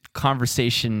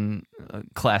conversation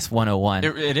class 101.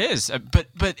 It is,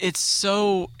 but it's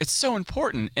so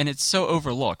important, and it's so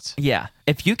overlooked. Yeah,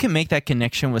 if you can make that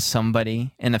connection with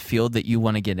somebody in a field that you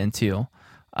want to get into,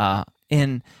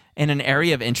 in an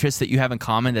area of interest that you have in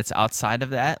common that's outside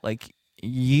of that, like,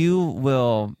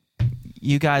 you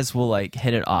guys will like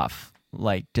hit it off,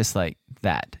 like, just like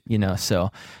that, you know. So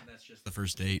That's just the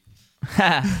first date.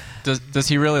 Does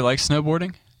he really like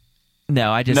snowboarding?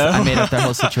 No, I made up the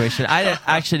whole situation. I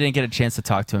actually didn't get a chance to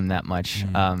talk to him that much.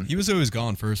 He was always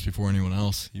gone first before anyone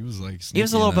else. He was like He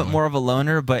was a little bit more of a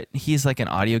loner, but he's like an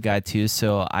audio guy too,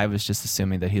 so I was just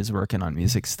assuming that he was working on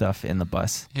music stuff in the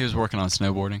bus. He was working on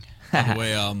snowboarding. By the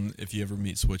way, if you ever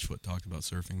meet Switchfoot, talk about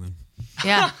surfing then.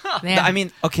 Yeah. I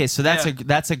mean, okay, so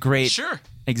that's a great Sure.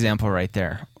 example right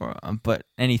there. But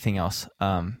anything else?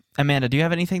 Amanda, do you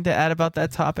have anything to add about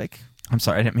that topic? I'm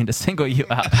sorry, I didn't mean to single you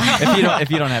out. If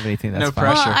you don't have anything, that's No fine.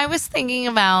 pressure. Well, I was thinking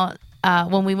about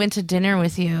when we went to dinner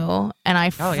with you, and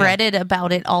I Oh, yeah. fretted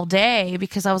about it all day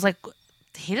because I was like,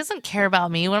 he doesn't care about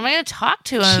me. What am I going to talk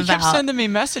to him She about? kept sending me a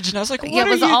message, and I was like, "What Yeah, it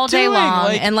was are you all day doing? long,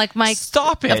 Like, and like my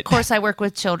stop it." Of course, I work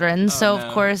with children, so no.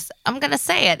 of course I'm gonna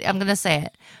say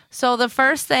it. So the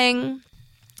first thing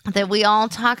that we all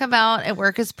talk about at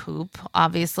work is poop,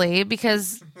 obviously,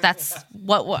 because that's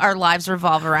what our lives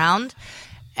revolve around.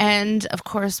 And of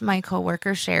course, my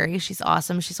coworker Sherry, she's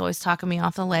awesome. She's always talking me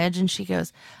off the ledge, and she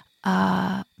goes,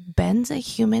 "Ben's a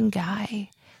human guy.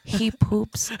 He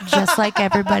poops just like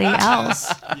everybody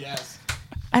else." Yes.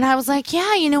 And I was like,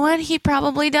 yeah, you know what? He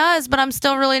probably does, but I'm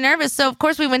still really nervous. So, of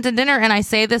course, we went to dinner, and I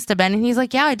say this to Ben, and he's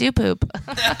like, yeah, I do poop.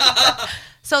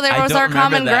 So there was don't our remember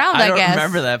common that. ground, I don't guess.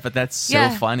 remember that, but that's so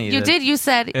funny. You that- did. You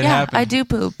said, yeah, happened. I do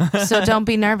poop. So don't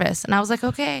be nervous. And I was like,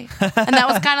 okay. And that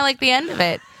was kind of like the end of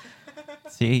it.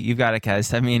 See, you got it,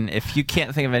 guys. I mean, if you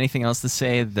can't think of anything else to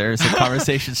say, there's a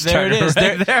conversation There it starter is.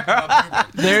 right there.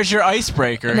 There's your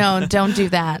icebreaker. No, don't do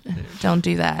that. Don't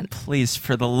do that. Please,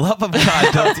 for the love of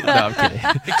God, don't do that. No, I'm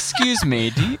kidding. Excuse me.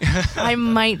 Do you, I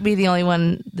might be the only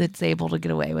one that's able to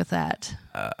get away with that.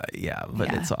 Yeah, but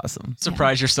Yeah. it's awesome.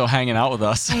 surprised you're still hanging out with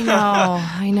us.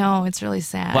 I know. It's really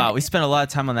sad. Wow, we spent a lot of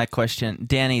time on that question.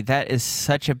 Danny, that is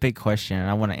such a big question, and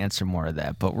I want to answer more of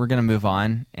that, but we're going to move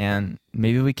on, and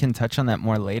maybe we can touch on that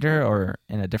more later or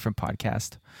in a different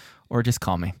podcast, or just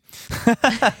call me.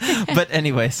 But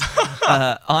anyways,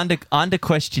 on to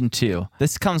question 2.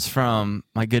 This comes from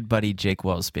my good buddy Jake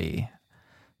Wellsby.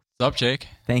 What's up, Jake?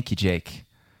 Thank you, Jake.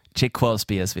 Jake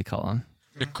Quellsby, as we call him.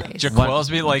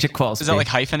 Jaquelsby, like Jaquelsby. is that like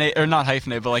hyphenate or not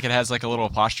hyphenate, but like it has like a little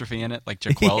apostrophe in it, like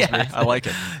Jaquelsby? Yeah. I like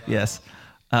it. Yes.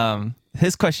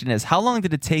 His question is, how long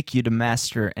did it take you to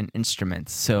master an instrument?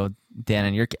 So,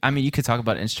 Dan, you could talk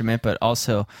about instrument, but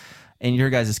also in your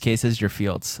guys' cases, your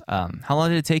fields. How long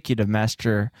did it take you to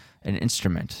master an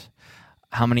instrument?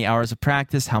 How many hours of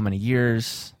practice? How many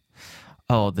years?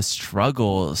 Oh, the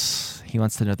struggles. He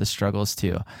wants to know the struggles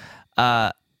too.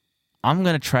 I'm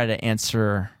going to try to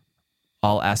answer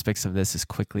all aspects of this as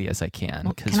quickly as I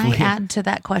can. Can I add to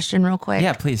that question real quick?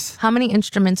 Yeah, please. How many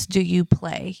instruments do you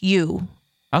play? You.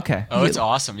 Okay. Oh, it's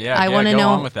awesome. Yeah, I want to go know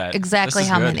on with that. exactly This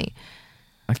is how good. many.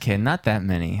 Okay, not that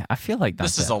many. I feel like not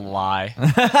This is that. a lie.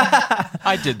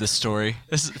 I did the story.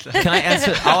 Can I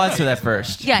answer? I'll answer that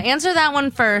first. Yeah, answer that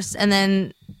one first, and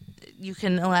then you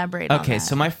can elaborate on Okay, that.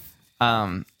 so my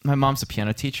mom's a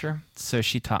piano teacher, so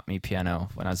she taught me piano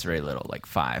when I was very little, like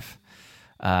 5.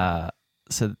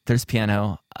 So there's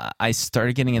piano. I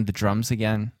started getting into drums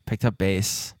again, picked up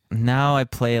bass. Now I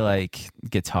play like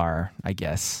guitar, I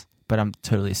guess, but I'm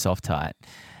totally self-taught.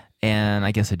 And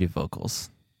I guess I do vocals.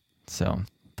 So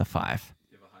the 5.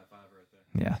 Give a high 5 right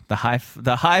there. Yeah,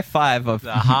 the high five of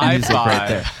The high music right five.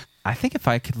 there. I think if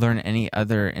I could learn any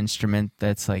other instrument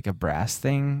that's like a brass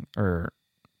thing or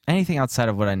anything outside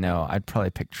of what I know, I'd probably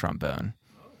pick trombone.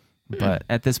 But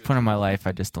at this point in my life,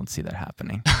 I just don't see that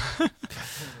happening. Is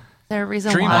there a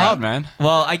reason Dream why? loud, man.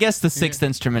 Well, I guess the 6th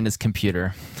instrument is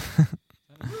computer.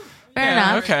 Fair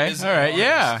enough. Okay. Is All an right.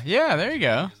 Yeah. artist. Yeah. There you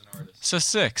go. He's an artist. So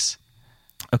 6.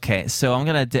 Okay, so I'm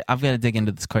gonna dig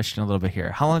into this question a little bit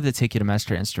here. How long did it take you to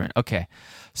master an instrument? Okay,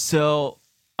 so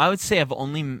I would say I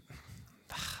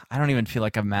don't even feel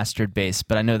like I've mastered bass,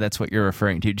 but I know that's what you're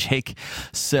referring to, Jake.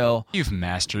 So You've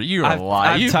mastered. You're I've- a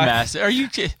lie. I've You've talked- mastered. Are you?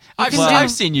 I've, can do-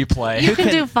 I've seen you play. You can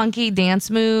do funky dance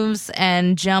moves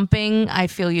and jumping. I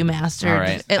feel you mastered All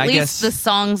right. at I least guess- the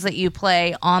songs that you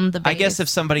play on the bass. I guess if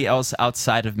somebody else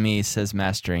outside of me says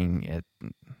mastering it,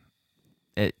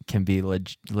 it can be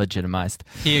legitimized.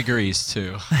 He agrees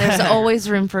too. there's always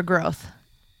room for growth.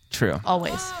 True.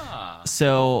 Always.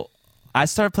 So I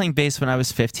started playing bass when I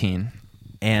was 15,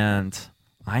 and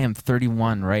I am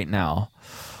 31 right now.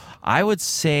 I would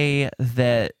say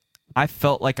that I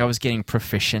felt like I was getting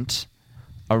proficient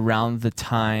around the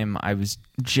time I was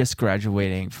just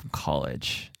graduating from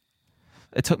college.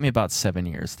 It took me about 7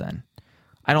 years then.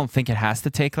 I don't think it has to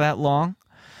take that long,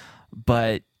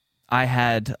 but I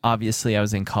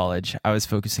was in college. I was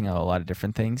focusing on a lot of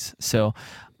different things. So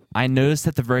I noticed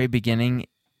at the very beginning,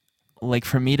 like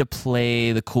for me to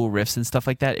play the cool riffs and stuff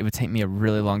like that, it would take me a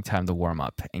really long time to warm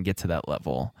up and get to that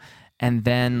level. And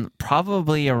then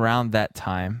probably around that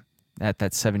time, at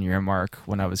that 7-year mark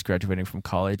when I was graduating from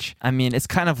college, I mean, it's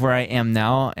kind of where I am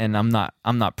now, and I'm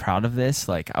not proud of this.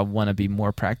 Like, I want to be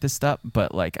more practiced up,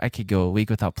 but like I could go a week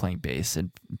without playing bass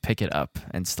and pick it up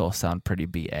and still sound pretty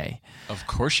BA. Of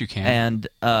course you can.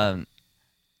 And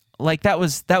like that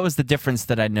was the difference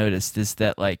that I noticed, is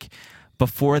that like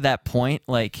before that point,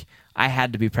 like I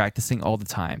had to be practicing all the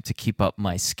time to keep up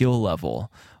my skill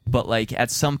level. But like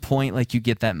at some point, like you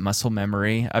get that muscle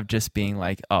memory of just being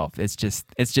like, oh, it's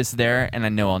just there, and I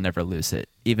know I'll never lose it,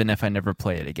 even if I never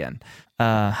play it again.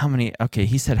 How many? Okay,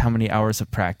 he said how many hours of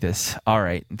practice. All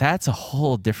right, that's a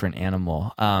whole different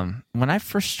animal. When I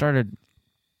first started,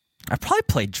 I probably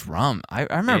played drum. I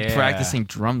remember practicing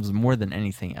drums more than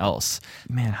anything else.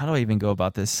 Man, how do I even go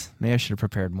about this? Maybe I should have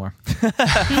prepared more.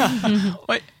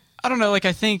 I don't know. Like,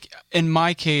 I think in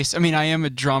my case, I mean, I am a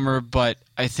drummer, but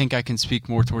I think I can speak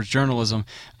more towards journalism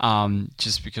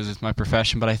just because it's my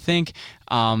profession. But I think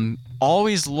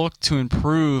always look to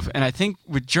improve. And I think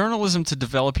with journalism, to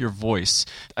develop your voice,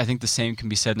 I think the same can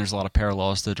be said, and there's a lot of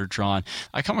parallels that are drawn.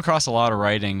 I come across a lot of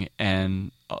writing,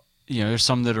 and there's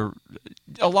some that are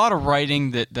a lot of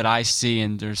writing that I see,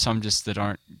 and there's some just that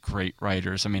aren't great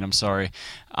writers. I mean, I'm sorry,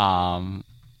 not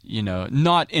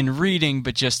in reading,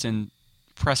 but just in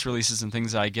press releases and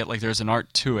things that I get. Like, there's an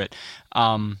art to it.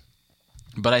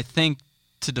 But I think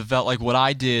to develop, like what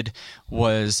I did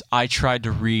was I tried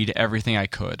to read everything I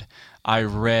could. I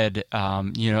read,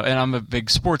 and I'm a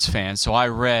big sports fan, so I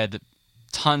read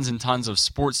tons and tons of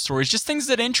sports stories, just things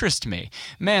that interest me.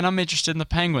 Man, I'm interested in the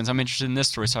Penguins. I'm interested in this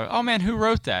story. So, oh man, who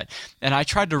wrote that? And I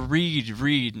tried to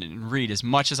read as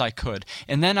much as I could.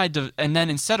 And then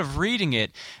instead of reading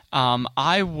it,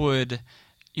 I would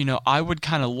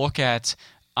kind of look at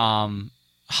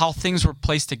how things were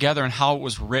placed together and how it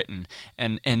was written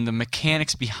and the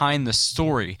mechanics behind the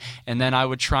story. And then I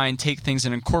would try and take things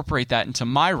and incorporate that into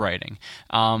my writing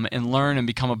and learn and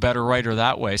become a better writer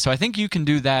that way. So I think you can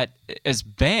do that as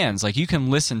bands. Like, you can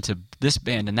listen to this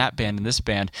band and that band and this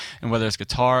band, and whether it's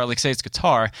guitar, like say it's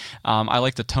guitar, I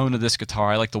like the tone of this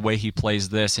guitar, I like the way he plays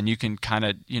this, and you can kind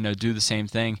of do the same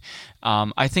thing.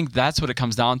 I think that's what it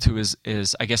comes down to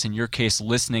is I guess in your case,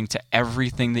 listening to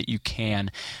everything that you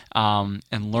can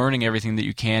and learning everything that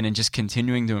you can and just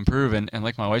continuing to improve. And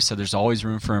like my wife said, there's always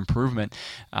room for improvement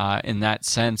in that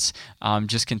sense.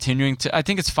 Just continuing to, I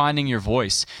think it's finding your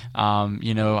voice.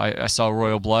 I saw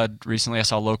Royal Blood recently, I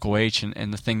saw Local H,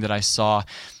 and the thing that I saw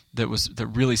that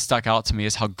really stuck out to me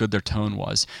is how good their tone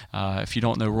was. If you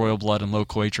don't know, Royal Blood and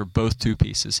Local H are both two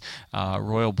pieces.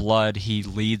 Royal Blood, he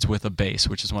leads with a bass,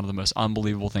 which is one of the most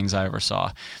unbelievable things I ever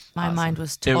saw. My mind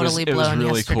was totally blown yesterday. It was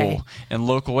really yesterday. cool. And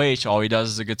Local H, all he does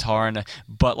is a guitar.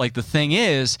 But like the thing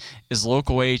is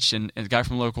Local H and the guy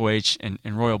from Local H and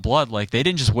Royal Blood, like they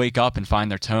didn't just wake up and find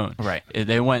their tone. Right.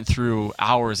 They went through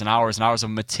hours and hours and hours of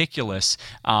meticulous.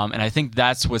 And I think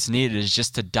that's what's needed, is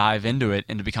just to dive into it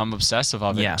and to become obsessive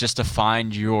of it. Yeah. Just to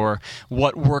find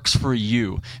what works for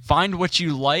you. Find what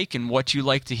you like and what you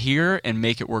like to hear and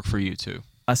make it work for you too.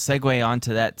 A segue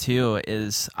onto that too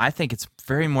is I think it's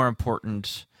very more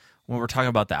important when we're talking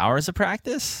about the hours of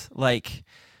practice. Like,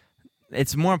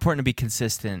 it's more important to be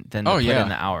consistent than to put in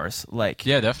the hours. Like,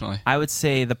 yeah, definitely. I would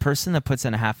say the person that puts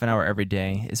in a half an hour every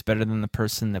day is better than the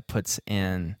person that puts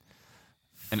in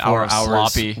an hour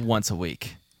sloppy once a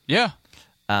week. Yeah.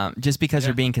 Just because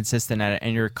you're being consistent at it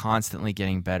and you're constantly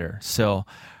getting better. So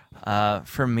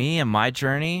for me and my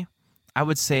journey, I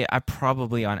would say I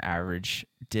probably on average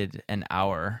did an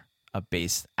hour of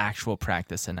bass actual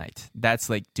practice a night. That's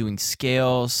like doing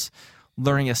scales,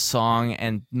 learning a song,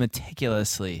 and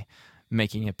meticulously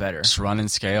making it better. Just running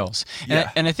scales.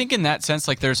 Yeah. And I think in that sense,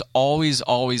 like there's always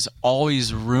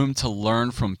room to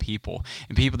learn from people.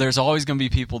 And there's always going to be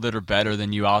people that are better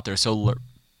than you out there. So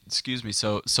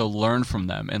learn from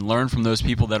them and learn from those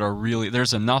people that are really,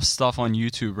 there's enough stuff on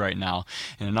YouTube right now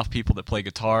and enough people that play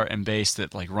guitar and bass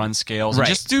that like run scales and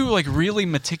just do like really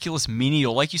meticulous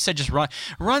menial, like you said, just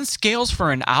run scales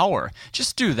for an hour.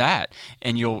 Just do that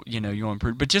and you'll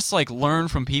improve. But just like learn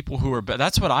from people who are better.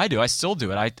 That's what I do. I still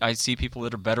do it. I see people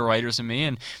that are better writers than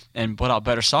me and put out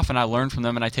better stuff, and I learn from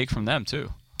them and I take from them too.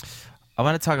 I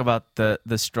want to talk about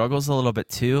the struggles a little bit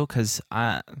too, because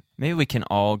maybe we can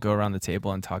all go around the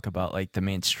table and talk about like the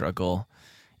main struggle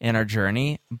in our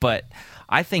journey. But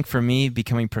I think for me,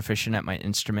 becoming proficient at my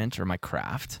instrument or my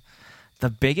craft,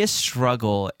 the biggest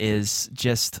struggle is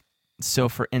just, so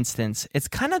for instance, it's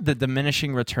kind of the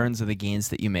diminishing returns of the gains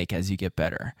that you make as you get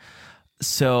better.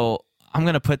 So I'm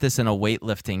going to put this in a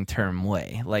weightlifting term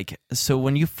way. Like, so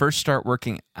when you first start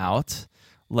working out,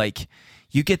 like,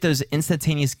 you get those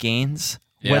instantaneous gains,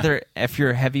 whether if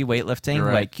you're heavy weightlifting,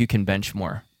 like you can bench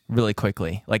more really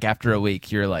quickly. Like after a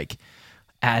week, you're like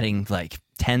adding like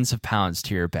tens of pounds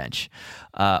to your bench.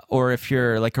 Or if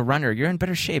you're like a runner, you're in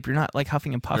better shape. You're not like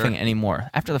huffing and puffing anymore.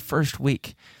 After the first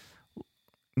week,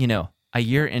 a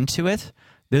year into it,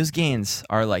 those gains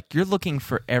are like, you're looking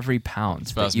for every pound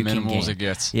that you can gain. As minimal as it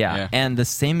gets. Yeah. And the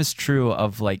same is true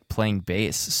of like playing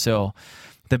bass. So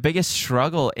the biggest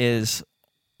struggle is,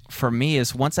 for me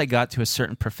is once I got to a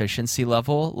certain proficiency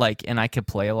level, like, and I could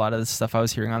play a lot of the stuff I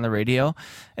was hearing on the radio,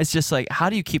 it's just like, how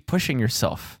do you keep pushing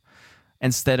yourself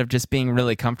instead of just being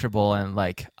really comfortable and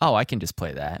like, oh, I can just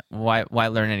play that. Why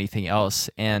learn anything else?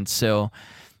 And so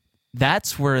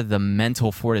that's where the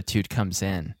mental fortitude comes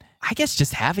in. I guess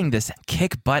just having this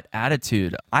kick butt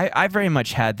attitude, I very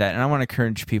much had that, and I want to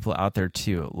encourage people out there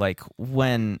too. Like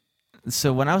when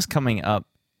I was coming up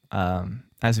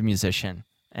as a musician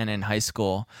and in high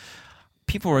school,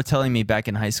 people were telling me back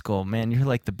in high school, man, you're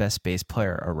like the best bass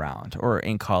player around, or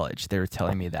in college, they were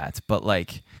telling me that. But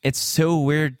like, it's so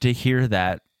weird to hear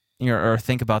that, or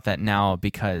think about that now,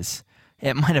 because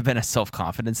it might have been a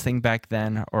self-confidence thing back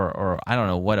then, or I don't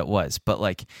know what it was, but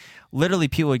like literally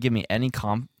people would give me any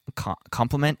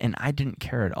compliment and I didn't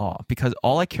care at all, because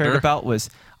all I cared about was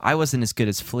I wasn't as good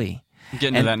as Flea.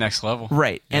 Getting to that next level.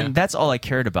 Right. Yeah. And that's all I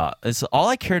cared about. All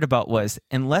I cared about was,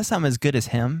 unless I'm as good as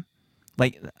him,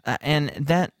 like, and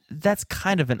that's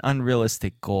kind of an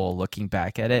unrealistic goal looking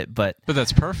back at it, but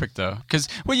that's perfect though, because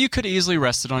you could easily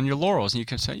rest it on your laurels and you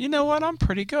could say, you know what, I'm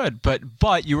pretty good, but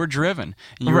you were driven.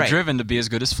 You were driven to be as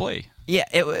good as Flea. Yeah,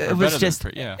 it was just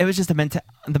it was just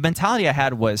the mentality I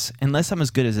had was, unless I'm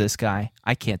as good as this guy,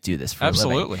 I can't do this for a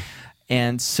living.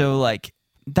 And so like,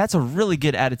 that's a really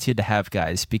good attitude to have,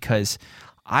 guys, because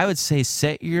I would say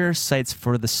set your sights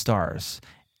for the stars.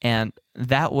 And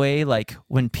that way, like,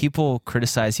 when people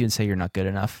criticize you and say you're not good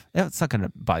enough, it's not going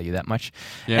to bother you that much.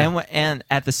 Yeah. And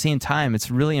at the same time,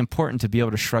 it's really important to be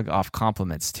able to shrug off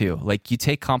compliments too. Like, you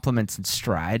take compliments in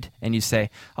stride and you say,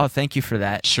 oh, thank you for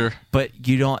that. Sure. But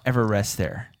you don't ever rest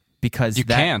there, because you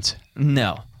can't.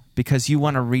 No, because you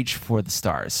want to reach for the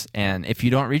stars. And if you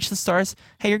don't reach the stars,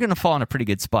 hey, you're going to fall in a pretty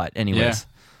good spot anyways. Yeah.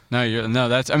 I've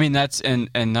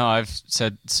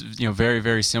said, very,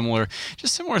 very similar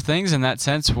things in that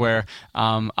sense, where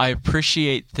I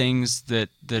appreciate things that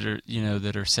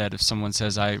are said. If someone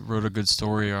says I wrote a good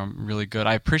story or I'm really good,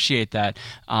 I appreciate that.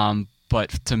 But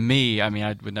to me, I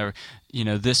would never,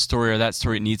 this story or that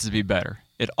story, it needs to be better.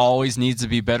 It always needs to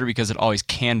be better, because it always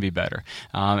can be better.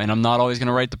 And I'm not always going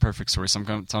to write the perfect story.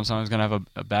 Sometimes I'm going to have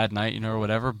a bad night, or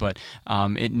whatever. But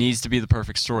it needs to be the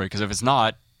perfect story, because if it's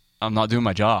not, I'm not doing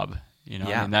my job.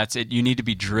 Yeah. And that's it. You need to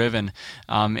be driven,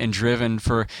 and driven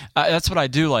for. That's what I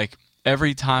do. Like,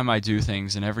 every time I do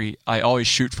things, I always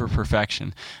shoot for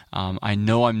perfection. I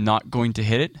know I'm not going to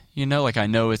hit it. Like, I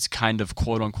know it's kind of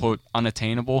quote unquote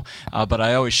unattainable, but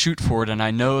I always shoot for it, and I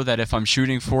know that if I'm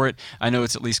shooting for it, I know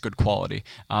it's at least good quality.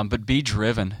 But be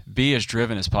driven. Be as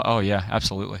driven as possible. Oh yeah,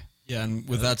 absolutely. Yeah, and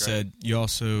with that said, you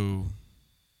also,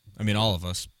 all of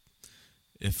us,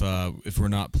 if we're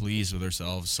not pleased with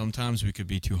ourselves, sometimes we could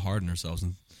be too hard on ourselves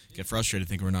and get frustrated,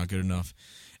 think we're not good enough.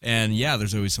 And yeah,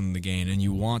 there's always something to gain, and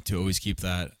you want to always keep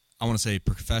that, I want to say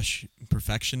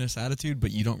perfectionist attitude,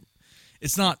 but you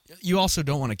also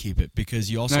don't want to keep it, because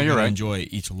you also want to enjoy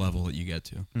each level that you get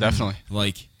to. Definitely.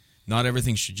 Like, not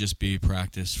everything should just be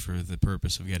practice for the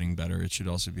purpose of getting better. It should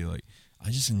also be like, I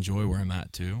just enjoy where I'm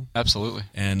at too. Absolutely.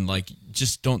 And like,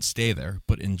 just don't stay there,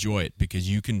 but enjoy it, because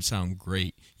you can sound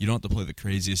great. You don't have to play the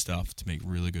craziest stuff to make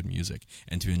really good music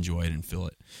and to enjoy it and feel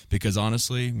it. Because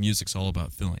honestly, music's all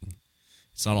about feeling.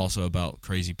 It's not also about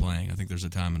crazy playing. I think there's a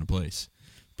time and a place.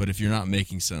 But if you're not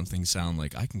making something sound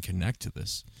like I can connect to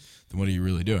this, then what are you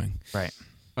really doing? Right.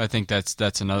 I think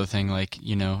that's another thing. Like,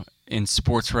 in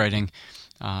sports writing,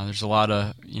 there's a lot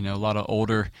of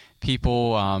older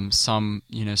people, some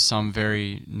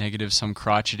very negative, some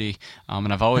crotchety,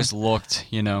 and I've always looked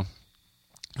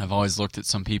at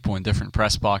some people in different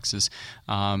press boxes,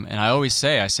 and I always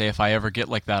say if I ever get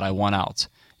like that, I want out.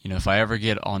 If I ever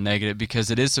get all negative, because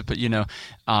it is,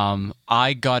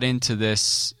 I got into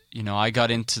this.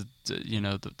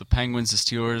 The Penguins, the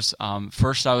Steelers.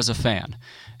 First, I was a fan.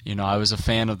 I was a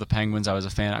fan of the Penguins. I was a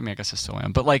fan. I guess I still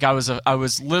am. But like, I was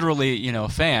literally, a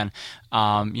fan.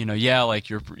 Like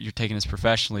you're taking this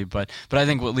professionally, but I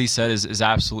think what Lee said is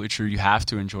absolutely true. You have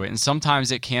to enjoy it, and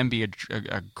sometimes it can be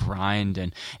a grind,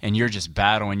 and you're just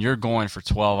battling. You're going for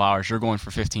 12 hours. You're going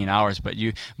for 15 hours. But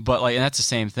and that's the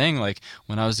same thing. Like,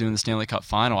 when I was doing the Stanley Cup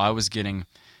final, I was getting,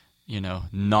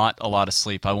 not a lot of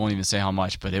sleep. I won't even say how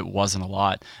much, but it wasn't a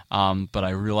lot. But I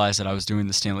realized that I was doing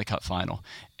the Stanley Cup final,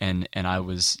 and I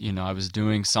was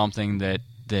doing something that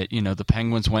that, you know, the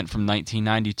Penguins went from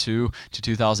 1992 to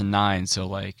 2009, so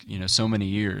like, you know, so many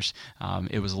years.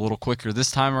 It was a little quicker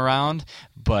this time around,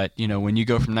 but, you know, when you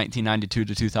go from 1992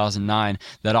 to 2009,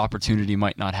 that opportunity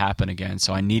might not happen again.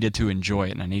 So I needed to enjoy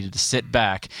it, and I needed to sit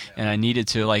back, and I needed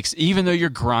to, like, even though you're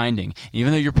grinding,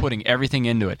 even though you're putting everything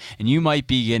into it, and you might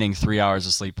be getting 3 hours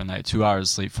of sleep a night, 2 hours of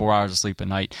sleep, 4 hours of sleep a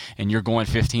night, and you're going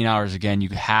 15 hours again, you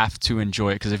have to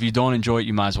enjoy it, because if you don't enjoy it,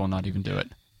 you might as well not even do it.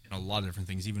 A lot of different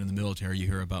things. Even in the military, you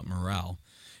hear about morale,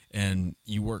 and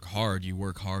you work hard,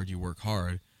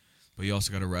 but you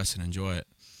also got to rest and enjoy it.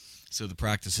 So the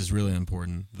practice is really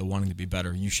important. The wanting to be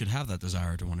better. You should have that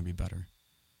desire to want to be better.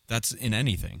 That's in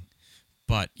anything,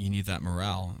 but you need that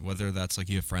morale. Whether that's like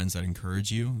you have friends that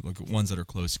encourage you, like ones that are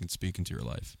close and can speak into your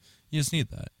life. You just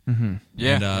need that. Mm-hmm.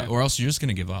 Yeah. And, or else you're just going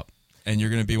to give up, and you're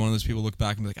going to be one of those people who look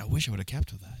back and be like, I wish I would have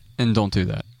kept with that. And don't do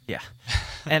that. Yeah.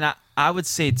 And I would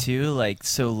say too, like,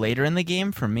 so later in the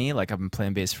game for me, like I've been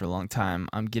playing bass for a long time,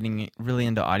 I'm getting really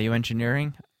into audio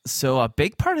engineering. So a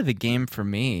big part of the game for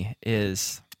me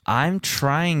is I'm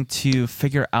trying to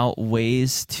figure out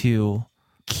ways to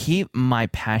keep my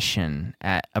passion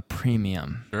at a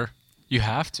premium. Sure. You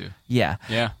have to. Yeah.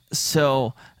 Yeah.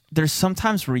 So there's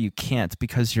sometimes where you can't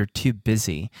because you're too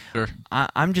busy. Sure.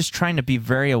 I'm just trying to be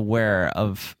very aware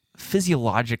of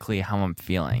physiologically how I'm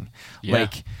feeling. Yeah.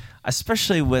 Like,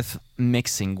 especially with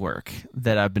mixing work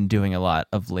that I've been doing a lot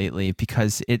of lately,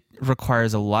 because it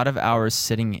requires a lot of hours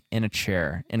sitting in a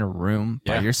chair in a room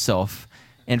by yourself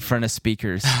in front of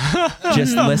speakers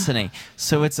just listening.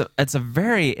 So it's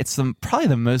probably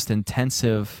the most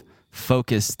intensive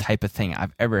focused type of thing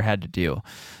I've ever had to do.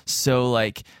 So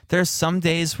like there's some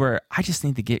days where I just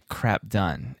need to get crap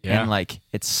done. And like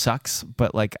it sucks,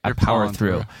 but like I power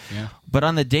through. Yeah. But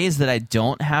on the days that I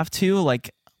don't have to,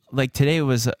 like today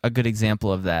was a good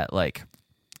example of that. Like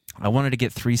I wanted to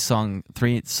get three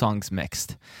songs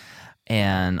mixed,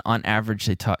 and on average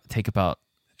they take about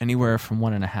anywhere from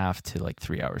 1.5 to like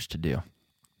 3 hours to do.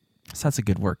 So that's a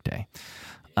good work day.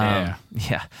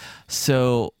 Yeah.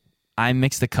 So I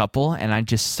mixed a couple, and I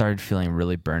just started feeling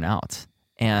really burnt out.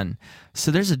 And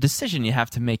so there's a decision you have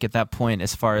to make at that point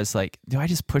as far as like, do I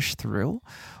just push through,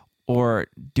 or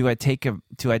do I take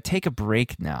a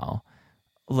break now?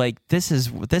 Like this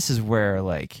is where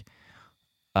like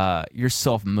your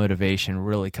self-motivation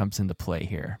really comes into play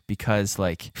here, because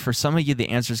like for some of you the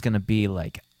answer is going to be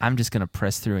like, I'm just going to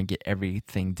press through and get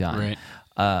everything done.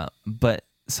 Right. But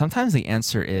sometimes the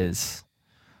answer is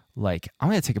like, I'm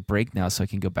going to take a break now so I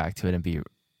can go back to it and be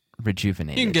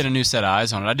rejuvenated. You can get a new set of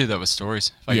eyes on it. I do that with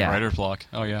stories. If I get writer's block.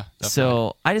 Oh yeah. Definitely.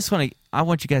 So I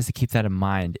want you guys to keep that in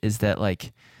mind, is that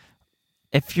like,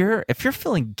 if you're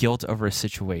feeling guilt over a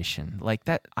situation like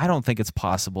that, I don't think it's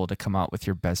possible to come out with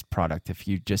your best product if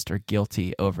you just are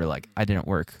guilty over like, I didn't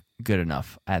work good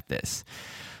enough at this.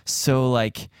 So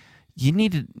like you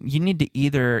need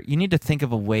to think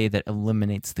of a way that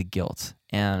eliminates the guilt,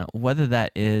 and whether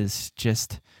that is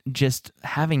just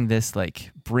having this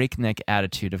like breakneck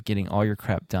attitude of getting all your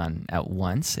crap done at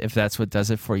once, if that's what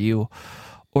does it for you,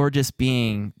 or just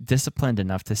being disciplined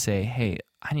enough to say, hey,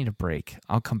 I need a break.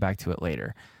 I'll come back to it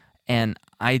later. And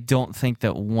I don't think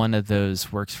that one of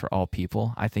those works for all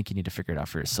people. I think you need to figure it out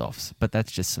for yourselves. But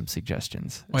that's just some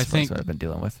suggestions. Well, I think what I've been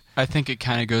dealing with. I think it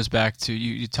kind of goes back to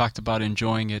you talked about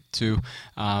enjoying it too,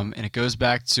 and it goes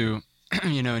back to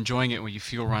enjoying it when you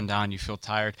feel run down, you feel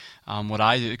tired. What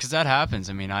I do, because that happens.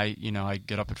 I mean, I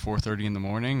get up at 4:30 in the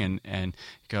morning and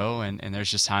go, and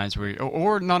there's just times where,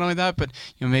 or not only that, but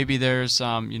maybe there's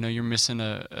you're missing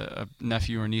a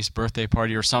nephew or niece birthday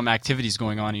party, or some activities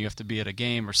going on, and you have to be at a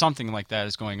game or something like that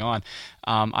is going on.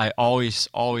 I always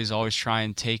try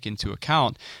and take into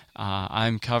account.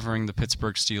 I'm covering the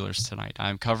Pittsburgh Steelers tonight.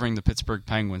 I'm covering the Pittsburgh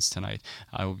Penguins tonight.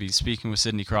 I will be speaking with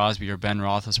Sidney Crosby or Ben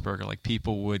Roethlisberger. Like,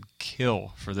 people would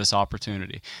kill for this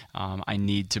opportunity. I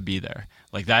need to be there.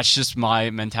 Like, that's just my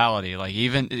mentality. Like,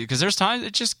 even because there's times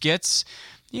it just gets,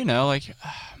 like,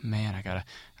 man, I gotta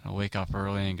wake up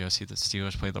early and go see the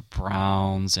Steelers play the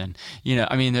Browns, and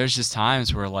there's just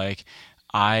times where like.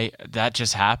 That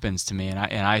just happens to me, and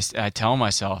I tell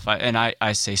myself,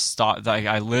 I say stop. Like,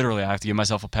 I have to give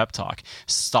myself a pep talk.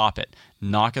 Stop it.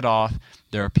 Knock it off.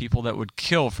 There are people that would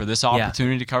kill for this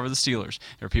opportunity to cover the Steelers.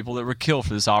 There are people that would kill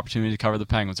for this opportunity to cover the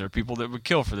Penguins. There are people that would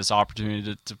kill for this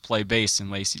opportunity to play bass in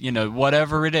Lacey.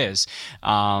 Whatever it is,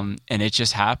 and it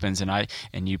just happens.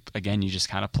 And you just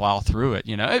kind of plow through it.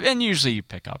 And usually you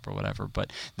pick up or whatever.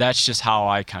 But that's just how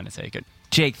I kind of take it.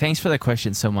 Jake, thanks for that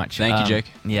question so much. Thank you, Jake.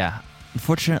 Yeah.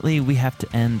 Unfortunately, we have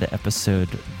to end the episode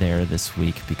there this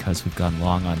week because we've gone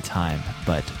long on time.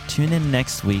 But tune in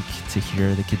next week to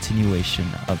hear the continuation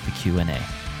of the Q&A.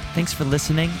 Thanks for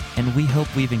listening, and we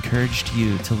hope we've encouraged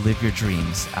you to live your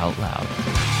dreams out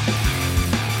loud.